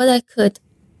did what I could.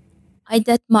 I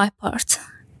did my part.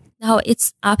 Now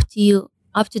it's up to you,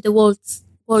 up to the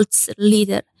world's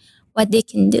leader, what they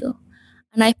can do.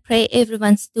 And I pray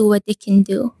everyone's do what they can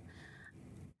do.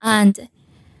 And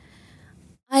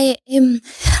I am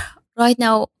right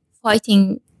now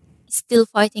still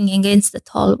fighting against the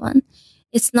Taliban.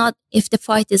 It's not if the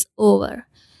fight is over.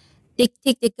 They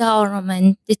take the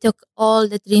government, they took all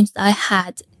the dreams I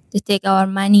had. They take our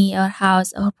money, our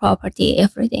house, our property,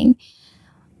 everything.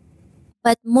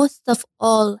 But most of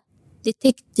all, they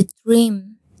take the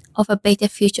dream of a better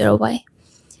future away.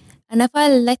 And if I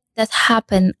let that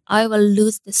happen, I will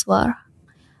lose this war.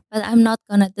 But I'm not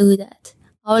going to do that.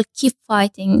 I will keep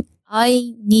fighting.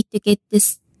 I need to get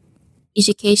this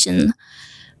education,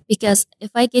 because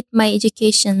if I get my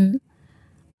education,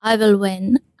 I will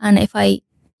win. And if I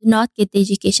do not get the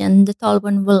education, the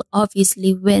Taliban will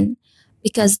obviously win,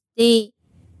 because they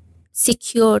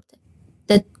secured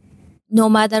that no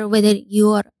matter whether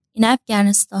you are in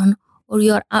Afghanistan or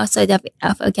you are outside of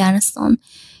Afghanistan,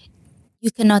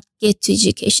 you cannot get to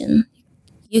education.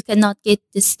 You cannot get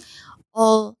this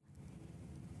all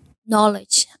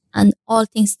knowledge and all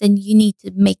things that you need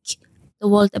to make the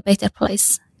world a better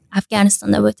place,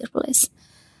 Afghanistan a better place.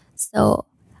 So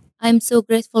I'm so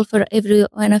grateful for every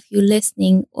one of you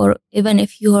listening, or even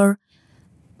if you're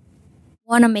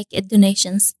want to make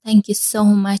donations, thank you so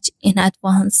much in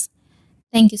advance.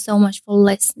 Thank you so much for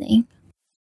listening.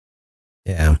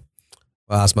 Yeah.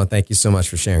 Well, Asma, thank you so much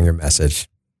for sharing your message.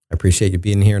 I appreciate you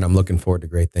being here, and I'm looking forward to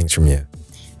great things from you.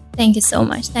 Thank you so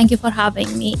much. Thank you for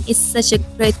having me. It's such a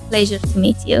great pleasure to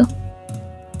meet you.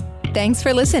 Thanks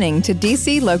for listening to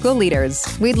DC Local Leaders.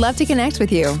 We'd love to connect with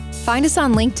you. Find us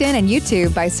on LinkedIn and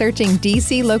YouTube by searching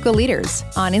DC Local Leaders,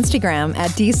 on Instagram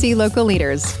at DC Local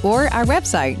Leaders, or our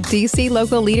website,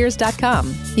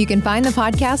 dclocalleaders.com. You can find the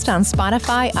podcast on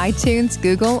Spotify, iTunes,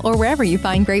 Google, or wherever you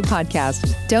find great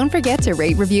podcasts. Don't forget to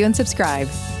rate, review, and subscribe.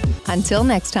 Until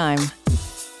next time.